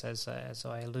 minutes, as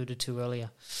I alluded to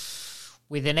earlier.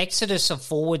 With an exodus of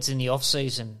forwards in the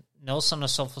off-season, Nelson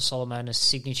Asofa-Solomona's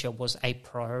signature was a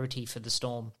priority for the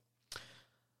Storm.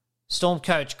 Storm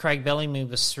coach Craig Bellamy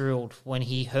was thrilled when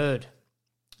he heard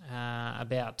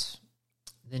about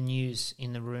the news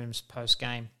in the rooms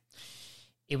post-game.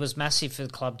 It was massive for the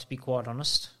club, to be quite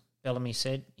honest, Bellamy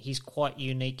said. He's quite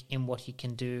unique in what he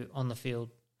can do on the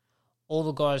field. All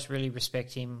the guys really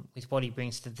respect him with what he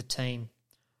brings to the team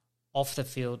off the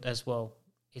field as well.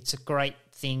 It's a great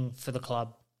thing for the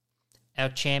club. Our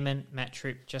chairman, Matt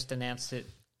Tripp, just announced it.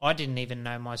 I didn't even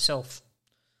know myself.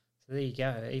 So there you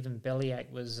go. Even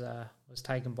Bellyache was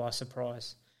taken by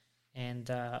surprise. And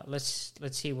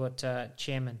let's hear what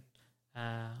chairman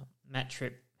Matt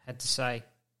Tripp had to say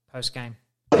post-game.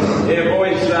 Yeah,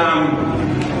 boys,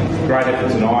 great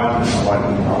effort tonight.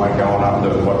 I won't go on up to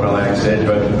what Bellyache said,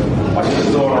 but I just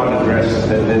thought I'd address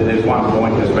that there's one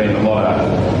point. There's been a lot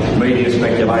of media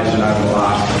speculation over the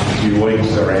last few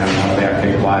weeks around one of our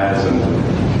key players, and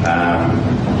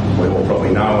we all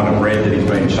probably know and have read that he's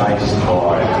been chased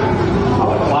by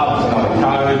other clubs and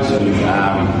other codes, and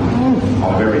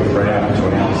I'm very proud to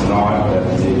announce tonight that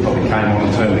he probably came on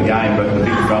to turn the game, but the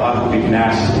big fella, Big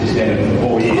Nas, is standing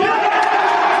for 4 years.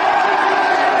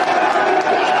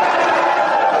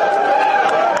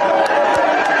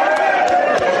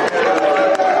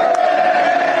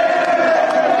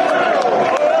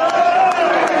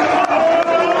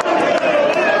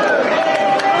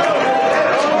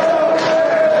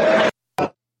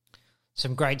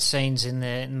 some great scenes in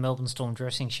the Melbourne Storm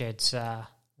dressing sheds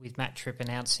with Matt Tripp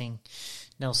announcing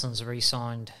Nelson's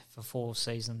re-signed for 4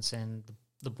 seasons and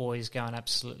the boys going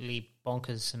absolutely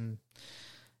bonkers and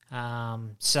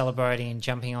celebrating and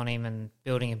jumping on him and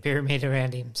building a pyramid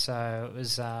around him. So it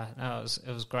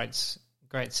was great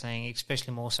seeing,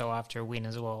 especially more so after a win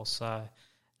as well. So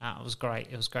it was great.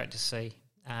 It was great to see.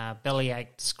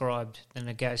 Bellyache described the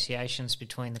negotiations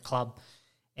between the club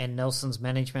and Nelson's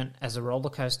management as a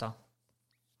roller coaster.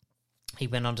 He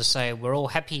went on to say, "We're all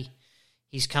happy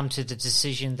he's come to the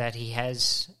decision that he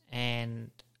has,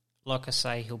 and like I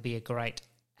say, he'll be a great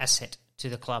asset to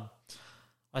the club.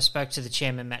 I spoke to the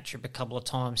chairman, Matt Tripp, a couple of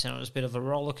times, and it was a bit of a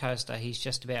roller coaster. He's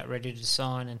just about ready to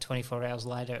sign, and 24 hours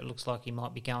later, it looks like he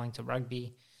might be going to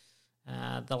rugby.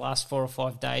 The last 4 or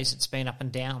 5 days, it's been up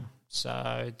and down.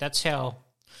 So that's how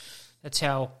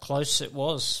close it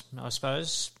was, I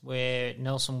suppose, where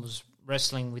Nelson was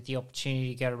wrestling with the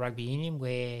opportunity to go to rugby union,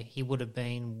 where he would have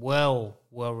been well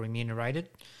remunerated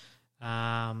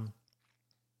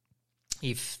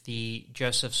if the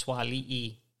Joseph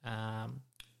Swali'i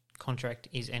contract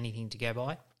is anything to go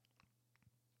by.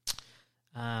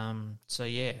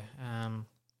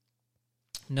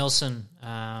 Nelson,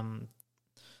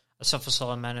 Asafa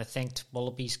Solomona thanked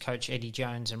Wallabies coach Eddie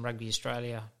Jones and Rugby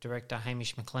Australia director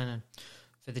Hamish McLennan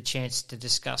for the chance to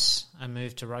discuss a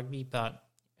move to rugby, but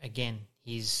again,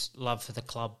 his love for the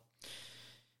club,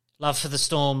 love for the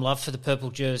Storm, love for the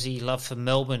purple jersey, love for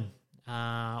Melbourne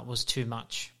was too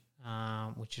much,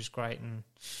 which was great. And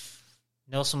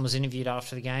Nelson was interviewed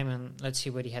after the game, and let's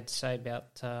hear what he had to say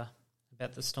about the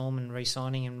Storm and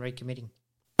re-signing and recommitting.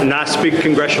 NAS, big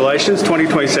congratulations,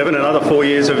 2027, another 4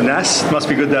 years of NAS. Must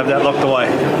be good to have that locked away.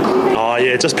 Oh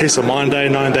yeah, just peace of mind,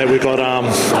 knowing that we got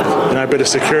a bit of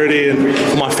security and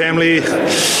for my family.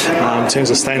 In terms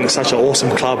of staying at such an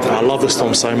awesome club, I love the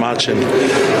Storm so much, and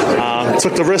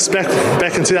took the risk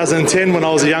back in 2010 when I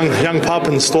was a young pup,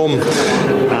 and the Storm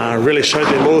really showed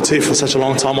their loyalty for such a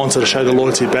long time. I wanted to show the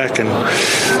loyalty back, and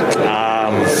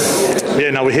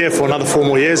we're here for another 4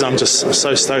 more years. I'm just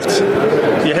so stoked.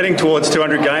 You're heading towards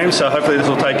 200 games, so hopefully this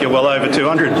will take you well over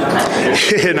 200.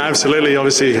 Yeah, no, absolutely.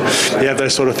 Obviously, you have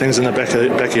those sort of things in the back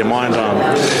of your mind.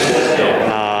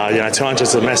 200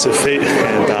 is a massive feat,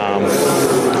 and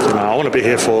I want to be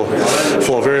here for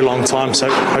a very long time. So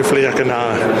hopefully, I can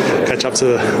catch up to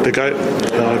the GOAT,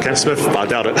 Cam Smith. But I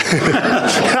doubt it.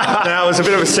 Now, it was a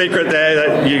bit of a secret there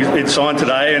that you'd signed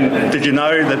today. And did you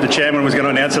know that the chairman was going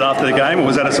to announce it after the game, or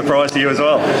was that a surprise to you as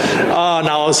well?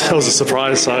 No, it was a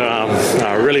surprise. So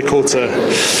really cool to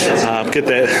get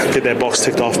that box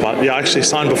ticked off. But yeah, I actually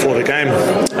signed before the game.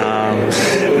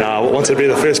 I wanted to be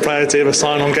the first player to ever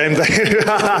sign on game day.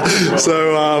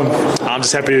 So I'm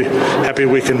just happy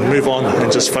we can move on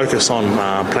and just focus on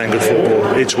playing good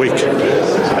football each week.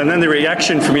 And then the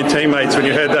reaction from your teammates when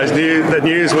you heard that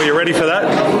news, were you ready for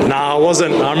that? No, I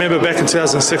wasn't. I remember back in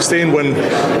 2016 when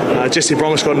Jesse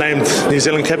Bromwich got named New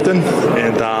Zealand captain,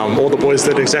 and all the boys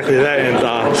did exactly that. And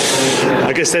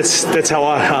I guess that's how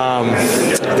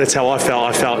I felt.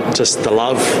 I felt just the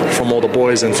love from all the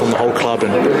boys and from the whole club,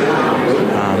 and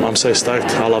I'm so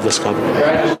stoked. I love this club.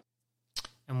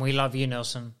 And we love you,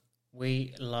 Nelson.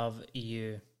 We love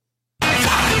you.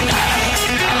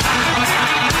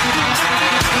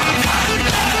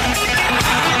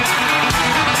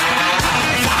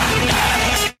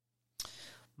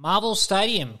 Marvel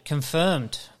Stadium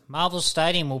confirmed. Marvel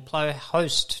Stadium will play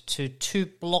host to 2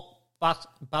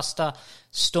 blockbuster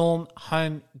Storm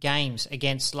home games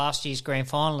against last year's grand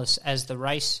finalists as the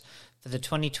race for the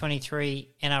 2023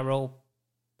 NRL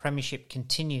Premiership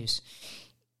continues.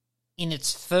 In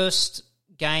its first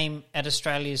game at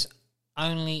Australia's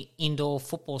only indoor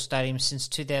football stadium since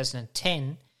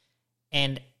 2010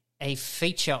 and a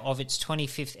feature of its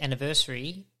 25th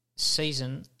anniversary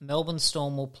season, Melbourne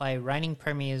Storm will play reigning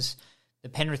premiers the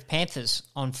Penrith Panthers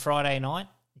on Friday night,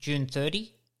 June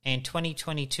 30, and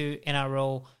 2022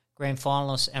 NRL grand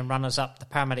finalists and runners-up the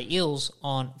Parramatta Eels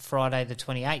on Friday the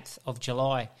 28th of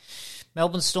July.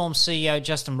 Melbourne Storm CEO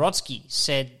Justin Rodsky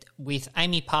said with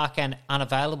Amy Parker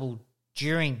unavailable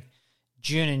during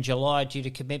June and July due to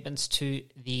commitments to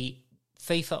the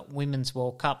FIFA Women's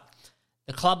World Cup,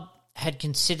 the club had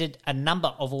considered a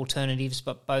number of alternatives,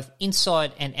 but both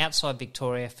inside and outside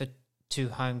Victoria for 2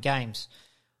 home games.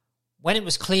 When it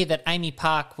was clear that Amy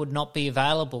Park would not be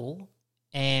available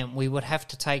and we would have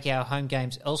to take our home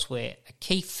games elsewhere, a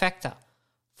key factor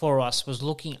for us was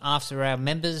looking after our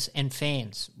members and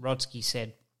fans, Rodsky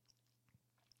said.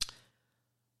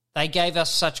 They gave us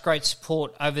such great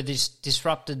support over this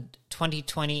disrupted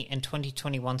 2020 and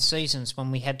 2021 seasons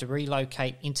when we had to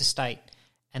relocate interstate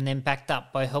and then backed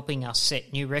up by helping us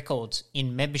set new records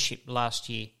in membership last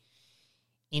year.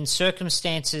 In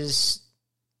circumstances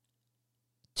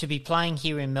to be playing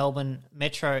here in Melbourne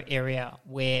metro area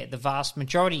where the vast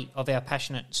majority of our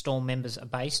passionate Storm members are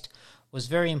based was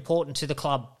very important to the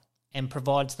club and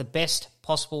provides the best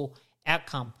possible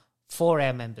outcome for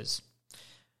our members.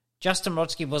 Justin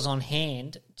Rodsky was on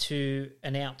hand to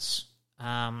announce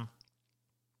the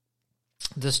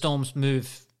Storm's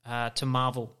move to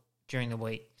Marvel during the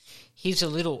week. Here's a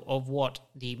little of what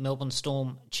the Melbourne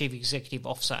Storm Chief Executive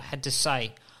Officer had to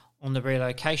say on the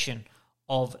relocation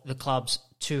of the club's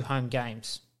 2 home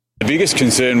games. The biggest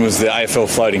concern was the AFL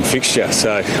floating fixture.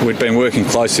 So we'd been working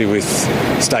closely with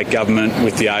state government,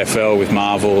 with the AFL, with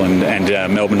Marvel and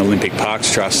Melbourne Olympic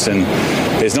Parks Trust, and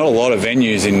there's not a lot of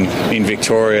venues in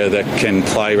Victoria that can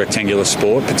play rectangular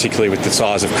sport, particularly with the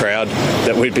size of crowd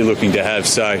that we'd be looking to have.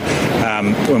 So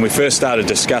when we first started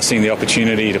discussing the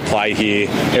opportunity to play here,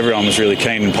 everyone was really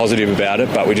keen and positive about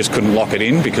it, but we just couldn't lock it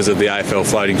in because of the AFL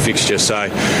floating fixture. So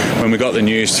when we got the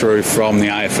news through from the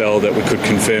AFL that we could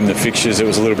confirm the fixtures, it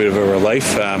was a little bit of a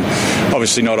relief.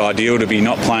 Obviously not ideal to be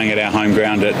not playing at our home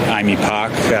ground at Amy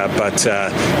Park, but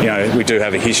we do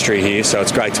have a history here, so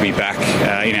it's great to be back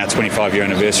in our 25-year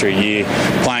anniversary year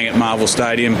playing at Marvel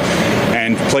Stadium.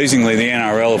 And pleasingly, the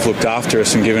NRL have looked after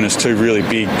us and given us 2 really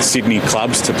big Sydney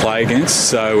clubs to play against,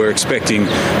 so we're expecting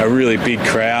a really big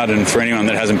crowd. And for anyone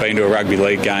that hasn't been to a rugby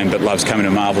league game but loves coming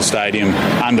to Marvel Stadium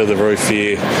under the roof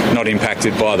here, not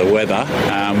impacted by the weather,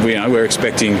 we're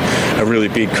expecting a really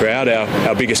big crowd.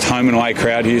 Our biggest home and away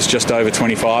crowd here is just over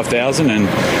 25,000, and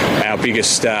our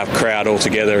biggest crowd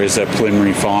altogether is a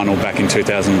preliminary final back in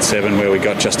 2007 where we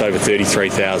got just over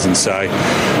 33,000. So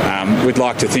we'd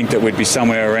like to think that we'd be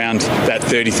somewhere around that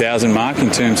 30,000 mark in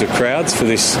terms of crowds for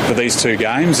these 2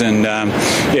 games, and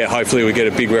hopefully we get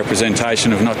a big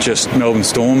representation of not just Melbourne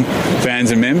Storm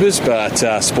fans and members,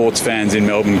 but sports fans in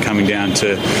Melbourne coming down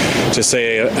to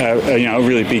see a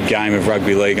really big game of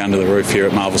rugby league under the roof here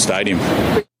at Marvel Stadium.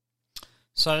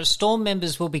 So Storm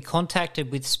members will be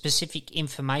contacted with specific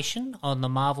information on the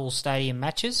Marvel Stadium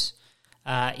matches,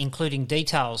 including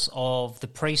details of the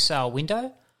pre-sale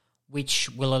window, which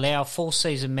will allow full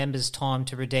season members time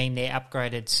to redeem their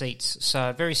upgraded seats.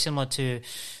 So very similar to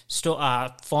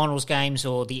finals games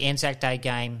or the Anzac Day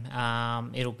game.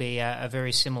 It'll be a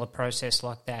very similar process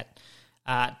like that.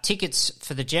 Tickets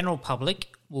for the general public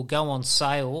will go on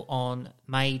sale on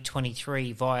May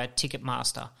 23 via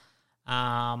Ticketmaster.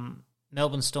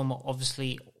 Melbourne Storm are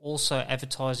obviously also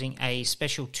advertising a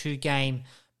special 2-game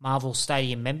Marvel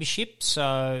Stadium membership.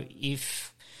 So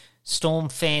if Storm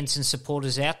fans and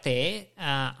supporters out there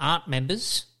aren't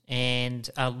members and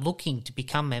are looking to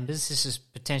become members, this is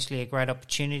potentially a great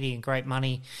opportunity and great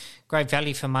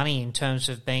value for money in terms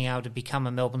of being able to become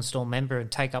a Melbourne Storm member and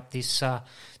take up this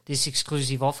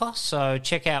exclusive offer. So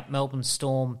check out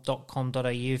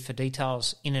melbournestorm.com.au for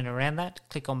details in and around that.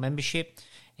 Click on membership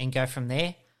and go from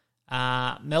there.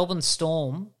 Melbourne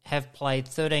Storm have played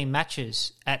 13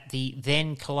 matches at the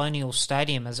then Colonial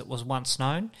Stadium, as it was once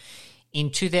known, in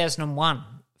 2001,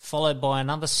 followed by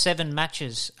another 7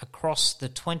 matches across the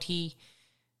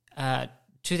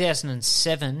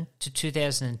 2007 to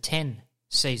 2010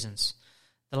 seasons.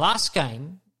 The last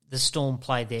game the Storm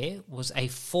played there was a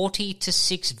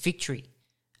 40-6 victory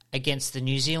against the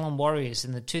New Zealand Warriors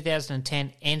in the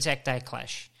 2010 Anzac Day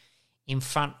clash in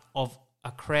front of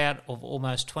a crowd of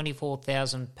almost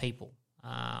 24,000 people.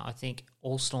 I think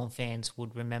all Storm fans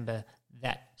would remember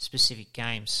that specific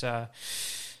game. So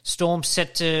Storm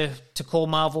set to call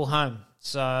Marvel home.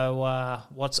 So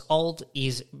what's old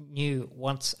is new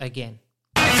once again.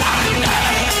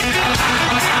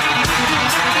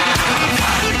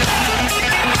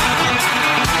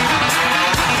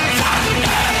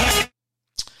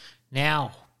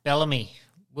 Now, Bellamy,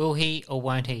 will he or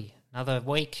won't he? Another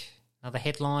week, another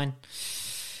headline.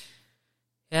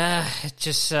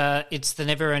 It's the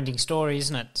never-ending story,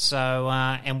 isn't it? So,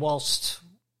 and whilst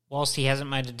he hasn't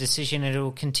made a decision, it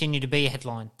will continue to be a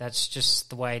headline. That's just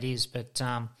the way it is. But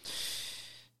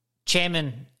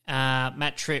Chairman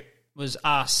Matt Tripp was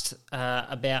asked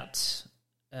about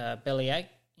bellyache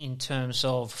in terms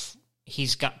of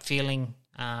his gut feeling,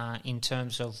 in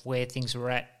terms of where things were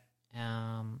at,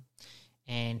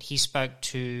 and he spoke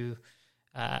to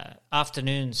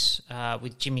Afternoons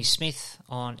with Jimmy Smith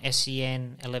on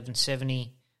SEN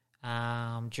 1170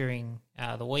 during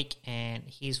the week, and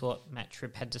here's what Matt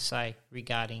Tripp had to say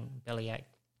regarding bellyache.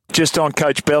 Just on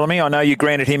Coach Bellamy, I know you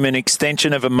granted him an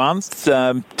extension of a month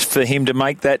for him to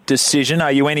make that decision.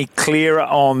 Are you any clearer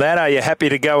on that? Are you happy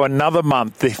to go another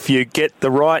month if you get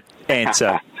the right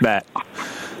answer, Matt?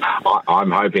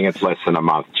 I'm hoping it's less than a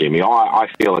month, Jimmy. I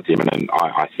feel it's imminent.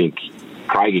 I think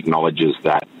Craig acknowledges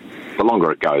that the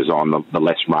longer it goes on, the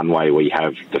less runway we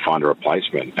have to find a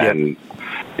replacement. Yep. And,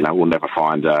 we'll never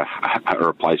find a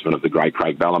replacement of the great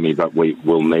Craig Bellamy, but we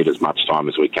will need as much time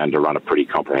as we can to run a pretty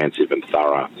comprehensive and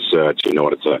thorough search in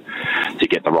order to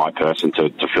get the right person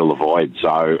to fill the void.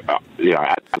 So, as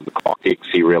the clock ticks,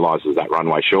 he realises that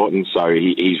runway shortens, so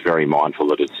he's very mindful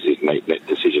that a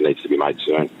decision needs to be made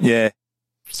soon. Yeah.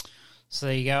 So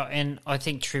there you go. And I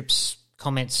think Tripp's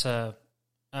comments are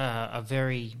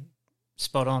very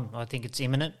spot on. I think it's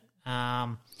imminent.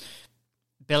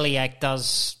 Bellyache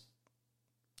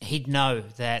he'd know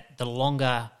that the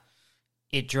longer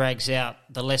it drags out,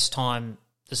 the less time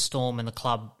the Storm and the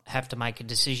club have to make a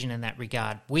decision in that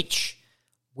regard, which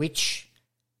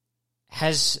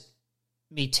has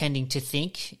me tending to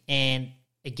think, and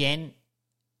again,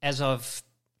 as I've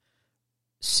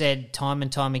said time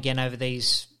and time again over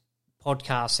these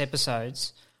podcast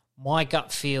episodes, my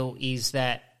gut feel is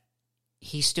that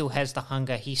he still has the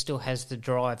hunger, he still has the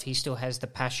drive, he still has the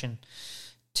passion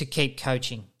to keep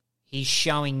coaching. He's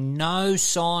showing no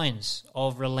signs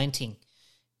of relenting.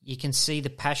 You can see the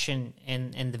passion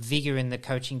and the vigour in the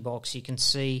coaching box. You can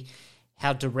see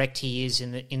how direct he is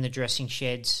in the dressing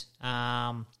sheds.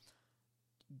 Going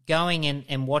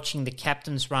and watching the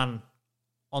captain's run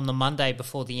on the Monday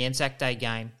before the Anzac Day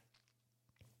game,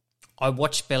 I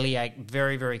watched Bellyache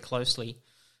very, very closely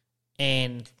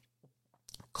and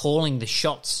calling the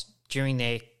shots during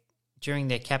their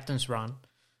captain's run.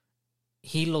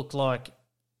 He looked like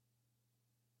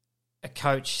a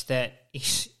coach that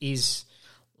is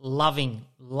loving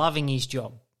his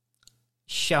job,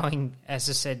 showing, as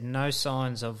I said, no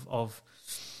signs of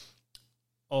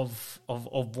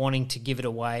wanting to give it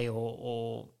away,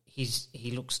 or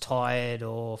he looks tired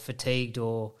or fatigued,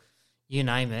 or you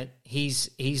name it. He's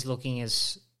looking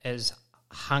as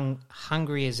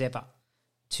hungry as ever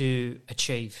to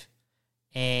achieve.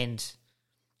 And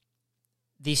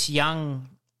this young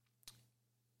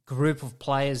group of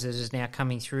players that is now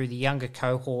coming through, the younger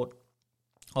cohort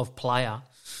of player,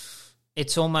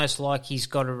 it's almost like he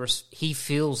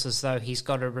feels as though he's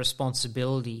got a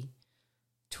responsibility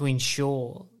to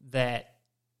ensure that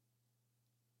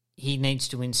he needs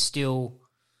to instill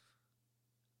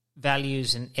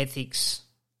values and ethics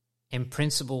and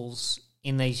principles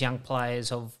in these young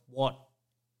players of what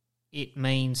it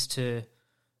means to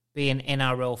be an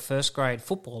NRL first grade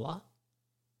footballer,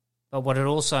 but what it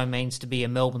also means to be a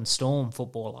Melbourne Storm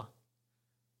footballer,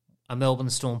 a Melbourne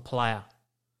Storm player.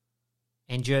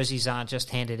 And jerseys aren't just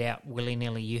handed out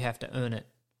willy-nilly. You have to earn it.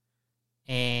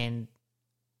 And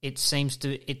it seems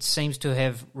to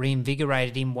have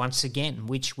reinvigorated him once again,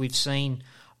 which we've seen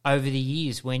over the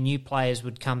years when new players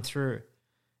would come through.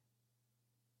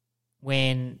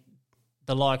 When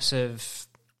the likes of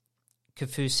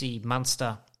Kaufusi,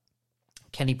 Munster,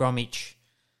 Kenny Bromwich,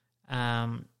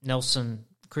 Nelson,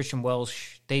 Christian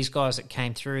Welsh, these guys that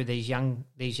came through, these young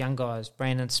guys,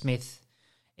 Brandon Smith,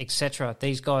 etc.,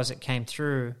 these guys that came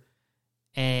through,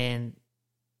 and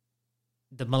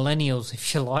the millennials,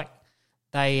 if you like,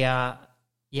 they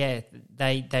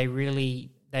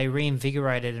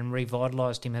reinvigorated and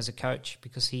revitalised him as a coach,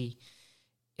 because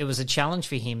it was a challenge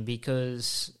for him,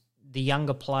 because the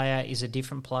younger player is a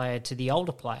different player to the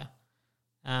older player.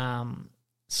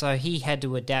 So he had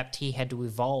to adapt, he had to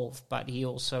evolve, but he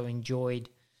also enjoyed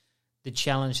the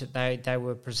challenge that they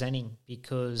were presenting,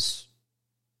 because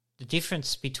the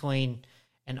difference between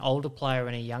an older player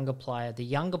and a younger player,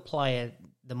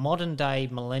 the modern day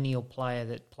millennial player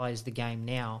that plays the game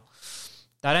now,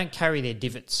 they don't carry their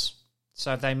divots.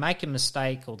 So if they make a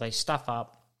mistake or they stuff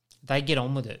up, they get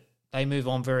on with it. They move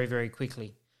on very, very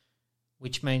quickly,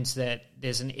 which means that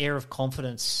there's an air of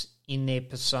confidence in their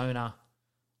persona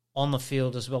on the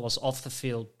field as well as off the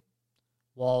field,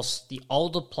 whilst the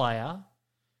older player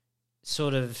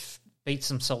sort of beats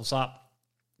themselves up,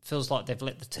 feels like they've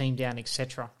let the team down,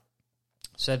 etc.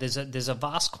 So there's a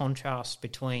vast contrast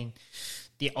between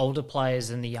the older players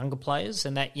and the younger players,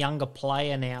 and that younger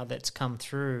player now that's come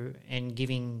through and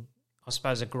giving, I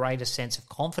suppose, a greater sense of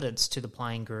confidence to the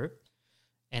playing group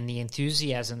and the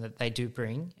enthusiasm that they do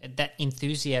bring. That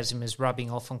enthusiasm is rubbing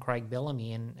off on Craig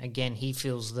Bellamy, and again, he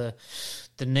feels the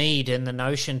need and the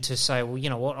notion to say, well, you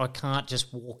know what, I can't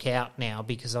just walk out now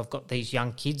because I've got these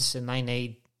young kids and they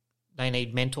need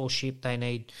mentorship, they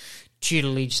need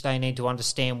tutelage, they need to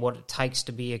understand what it takes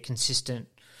to be a consistent,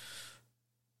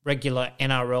 regular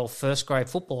NRL first grade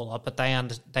footballer, but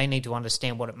they need to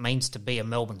understand what it means to be a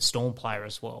Melbourne Storm player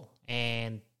as well.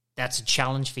 And that's a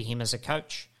challenge for him as a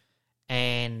coach.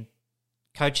 And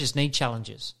coaches need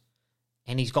challenges,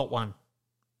 and he's got one.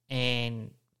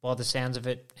 And by the sounds of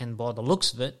it and by the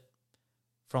looks of it,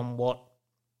 from what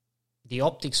the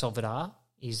optics of it are,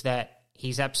 is that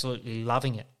he's absolutely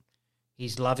loving it.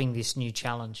 He's loving this new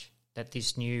challenge that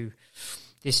this new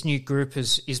group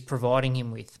is providing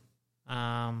him with,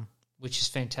 which is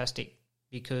fantastic.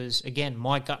 Because again,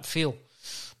 my gut feel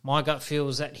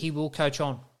is that he will coach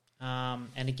on.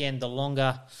 And again, the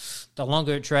longer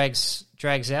it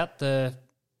drags out, the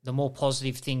more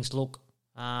positive things look.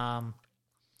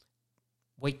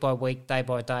 Week by week, day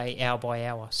by day, hour by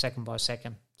hour, second by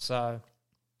second. So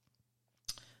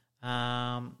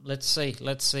let's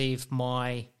see if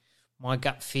my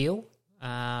gut feel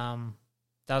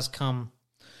does come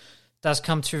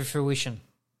to fruition.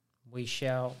 We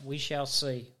shall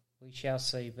see.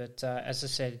 But as I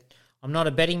said, I'm not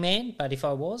a betting man. But if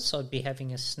I was, I'd be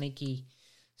having a sneaky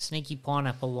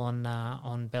pineapple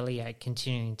on bellyache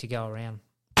continuing to go around.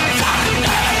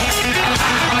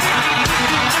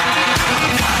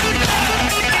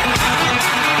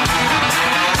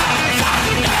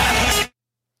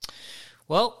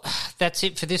 Well, that's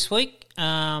it for this week.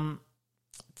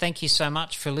 Thank you so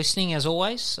much for listening, as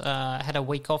always. I had a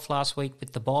week off last week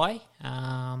with the bye.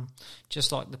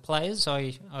 Just like the players,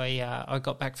 I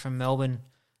got back from Melbourne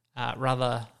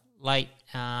rather late,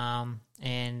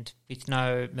 and with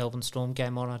no Melbourne Storm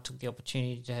game on, I took the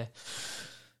opportunity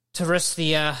to rest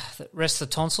the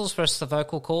tonsils, rest the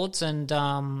vocal cords, and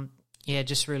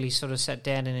just really sort of sat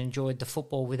down and enjoyed the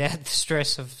football without the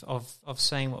stress of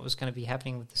seeing what was going to be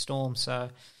happening with the Storm. So,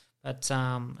 but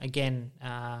again,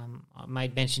 I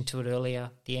made mention to it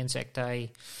earlier. The Anzac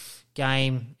Day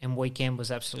game and weekend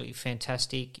was absolutely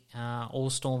fantastic. All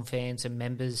Storm fans and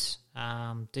members,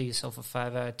 do yourself a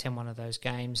favour, attend one of those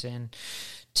games, and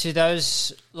to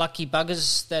those lucky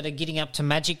buggers that are getting up to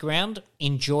Magic Round,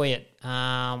 enjoy it.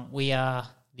 We are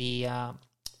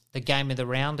the game of the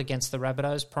round against the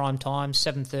Rabbitohs, prime time,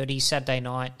 7:30 Saturday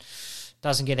night.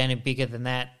 Doesn't get any bigger than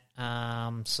that.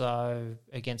 So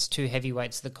against two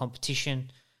heavyweights of the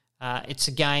competition, it's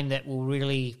a game that will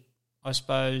really, I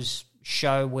suppose,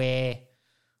 show where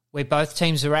both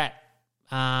teams are at.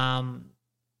 The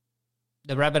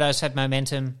Rabbitohs had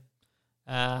momentum.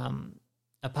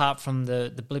 Apart from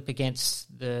the blip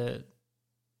against the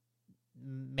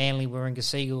Manly Warringah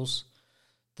Seagulls,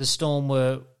 the Storm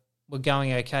were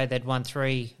going okay. They'd won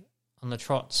 3 on the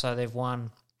trot, so they've won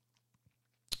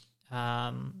 3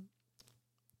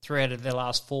 out of their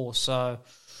last 4. So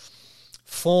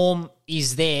form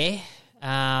is there.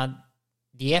 The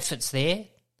effort's there.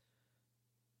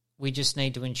 We just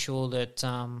need to ensure that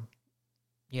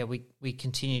we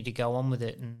continue to go on with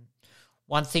it. And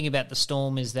one thing about the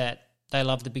Storm is that they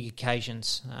love the big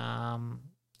occasions, and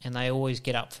they always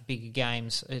get up for bigger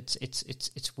games.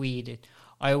 It's weird.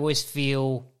 I always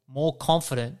feel more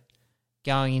confident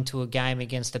going into a game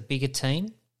against a bigger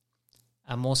team,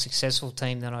 a more successful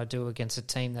team, than I do against a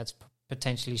team that's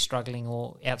potentially struggling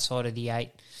or outside of the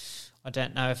 8. I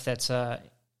don't know if that's an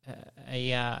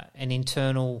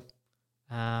internal,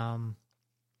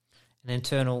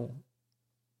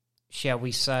 shall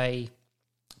we say,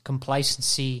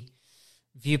 complacency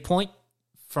viewpoint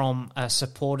from a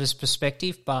supporter's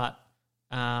perspective, but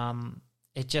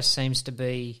it just seems to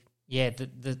be,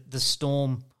 the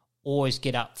Storm always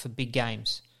get up for big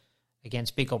games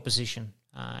against big opposition,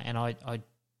 and I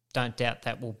don't doubt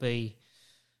that will be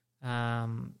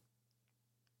an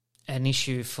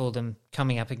issue for them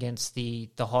coming up against the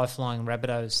high-flying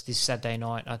Rabbitohs this Saturday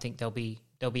night. I think they'll be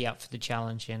up for the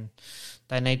challenge, and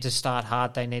they need to start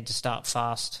hard. They need to start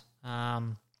fast.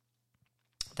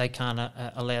 They can't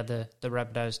allow the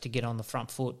Rabbitohs to get on the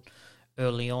front foot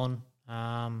early on,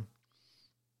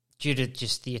 due to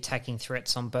just the attacking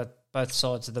threats on both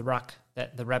sides of the ruck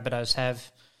that the Rabbitohs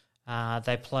have.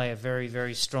 They play a very,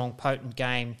 very strong, potent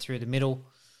game through the middle.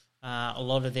 A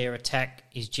lot of their attack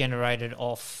is generated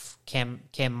off Cam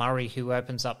Murray, who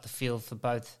opens up the field for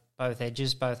both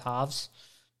edges, both halves,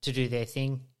 to do their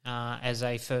thing as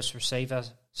a first receiver,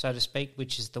 so to speak,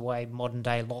 which is the way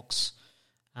modern-day locks,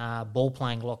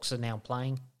 ball-playing locks are now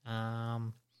playing.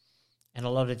 And a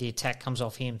lot of the attack comes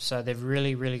off him. So they've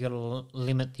really, really got to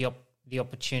limit the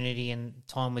opportunity and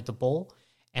time with the ball.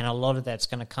 And a lot of that's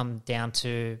going to come down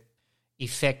to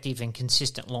effective and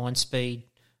consistent line speed,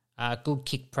 good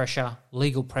kick pressure,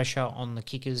 legal pressure on the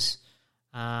kickers,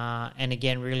 and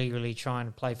again, really, really trying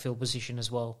to play field position as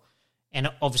well. And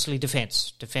obviously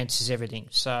defence. Defence is everything.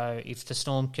 So if the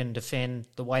Storm can defend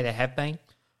the way they have been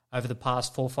over the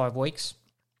past 4 or 5 weeks,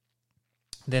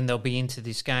 then they'll be into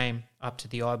this game up to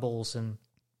the eyeballs. And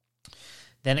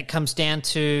then it comes down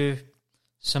to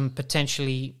some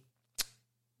potentially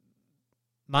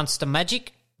Munster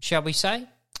magic, shall we say.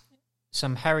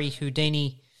 Some Harry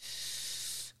Houdini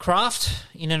craft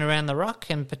in and around the ruck,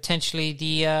 and potentially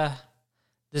the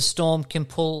Storm can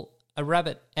pull a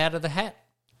rabbit out of the hat.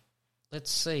 Let's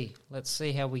see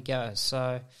how we go.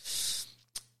 So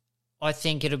I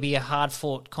think it'll be a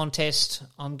hard-fought contest.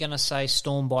 I'm going to say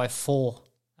Storm by 4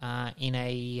 in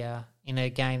a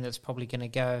game that's probably going to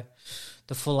go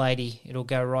the full 80. It'll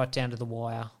go right down to the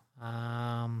wire.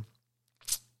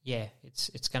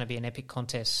 It's going to be an epic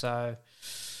contest. So,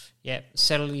 yeah,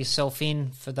 settle yourself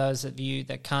in for those of you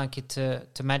that can't get to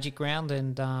Magic Round,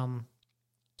 and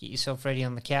get yourself ready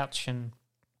on the couch and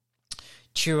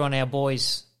cheer on our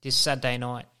boys this Saturday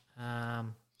night.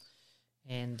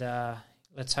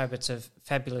 Let's hope it's a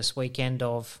fabulous weekend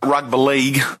of rugby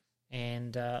league.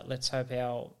 And let's hope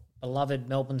our beloved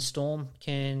Melbourne Storm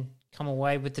can come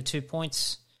away with the 2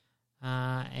 points.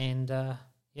 Go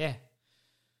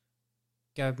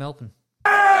Melbourne.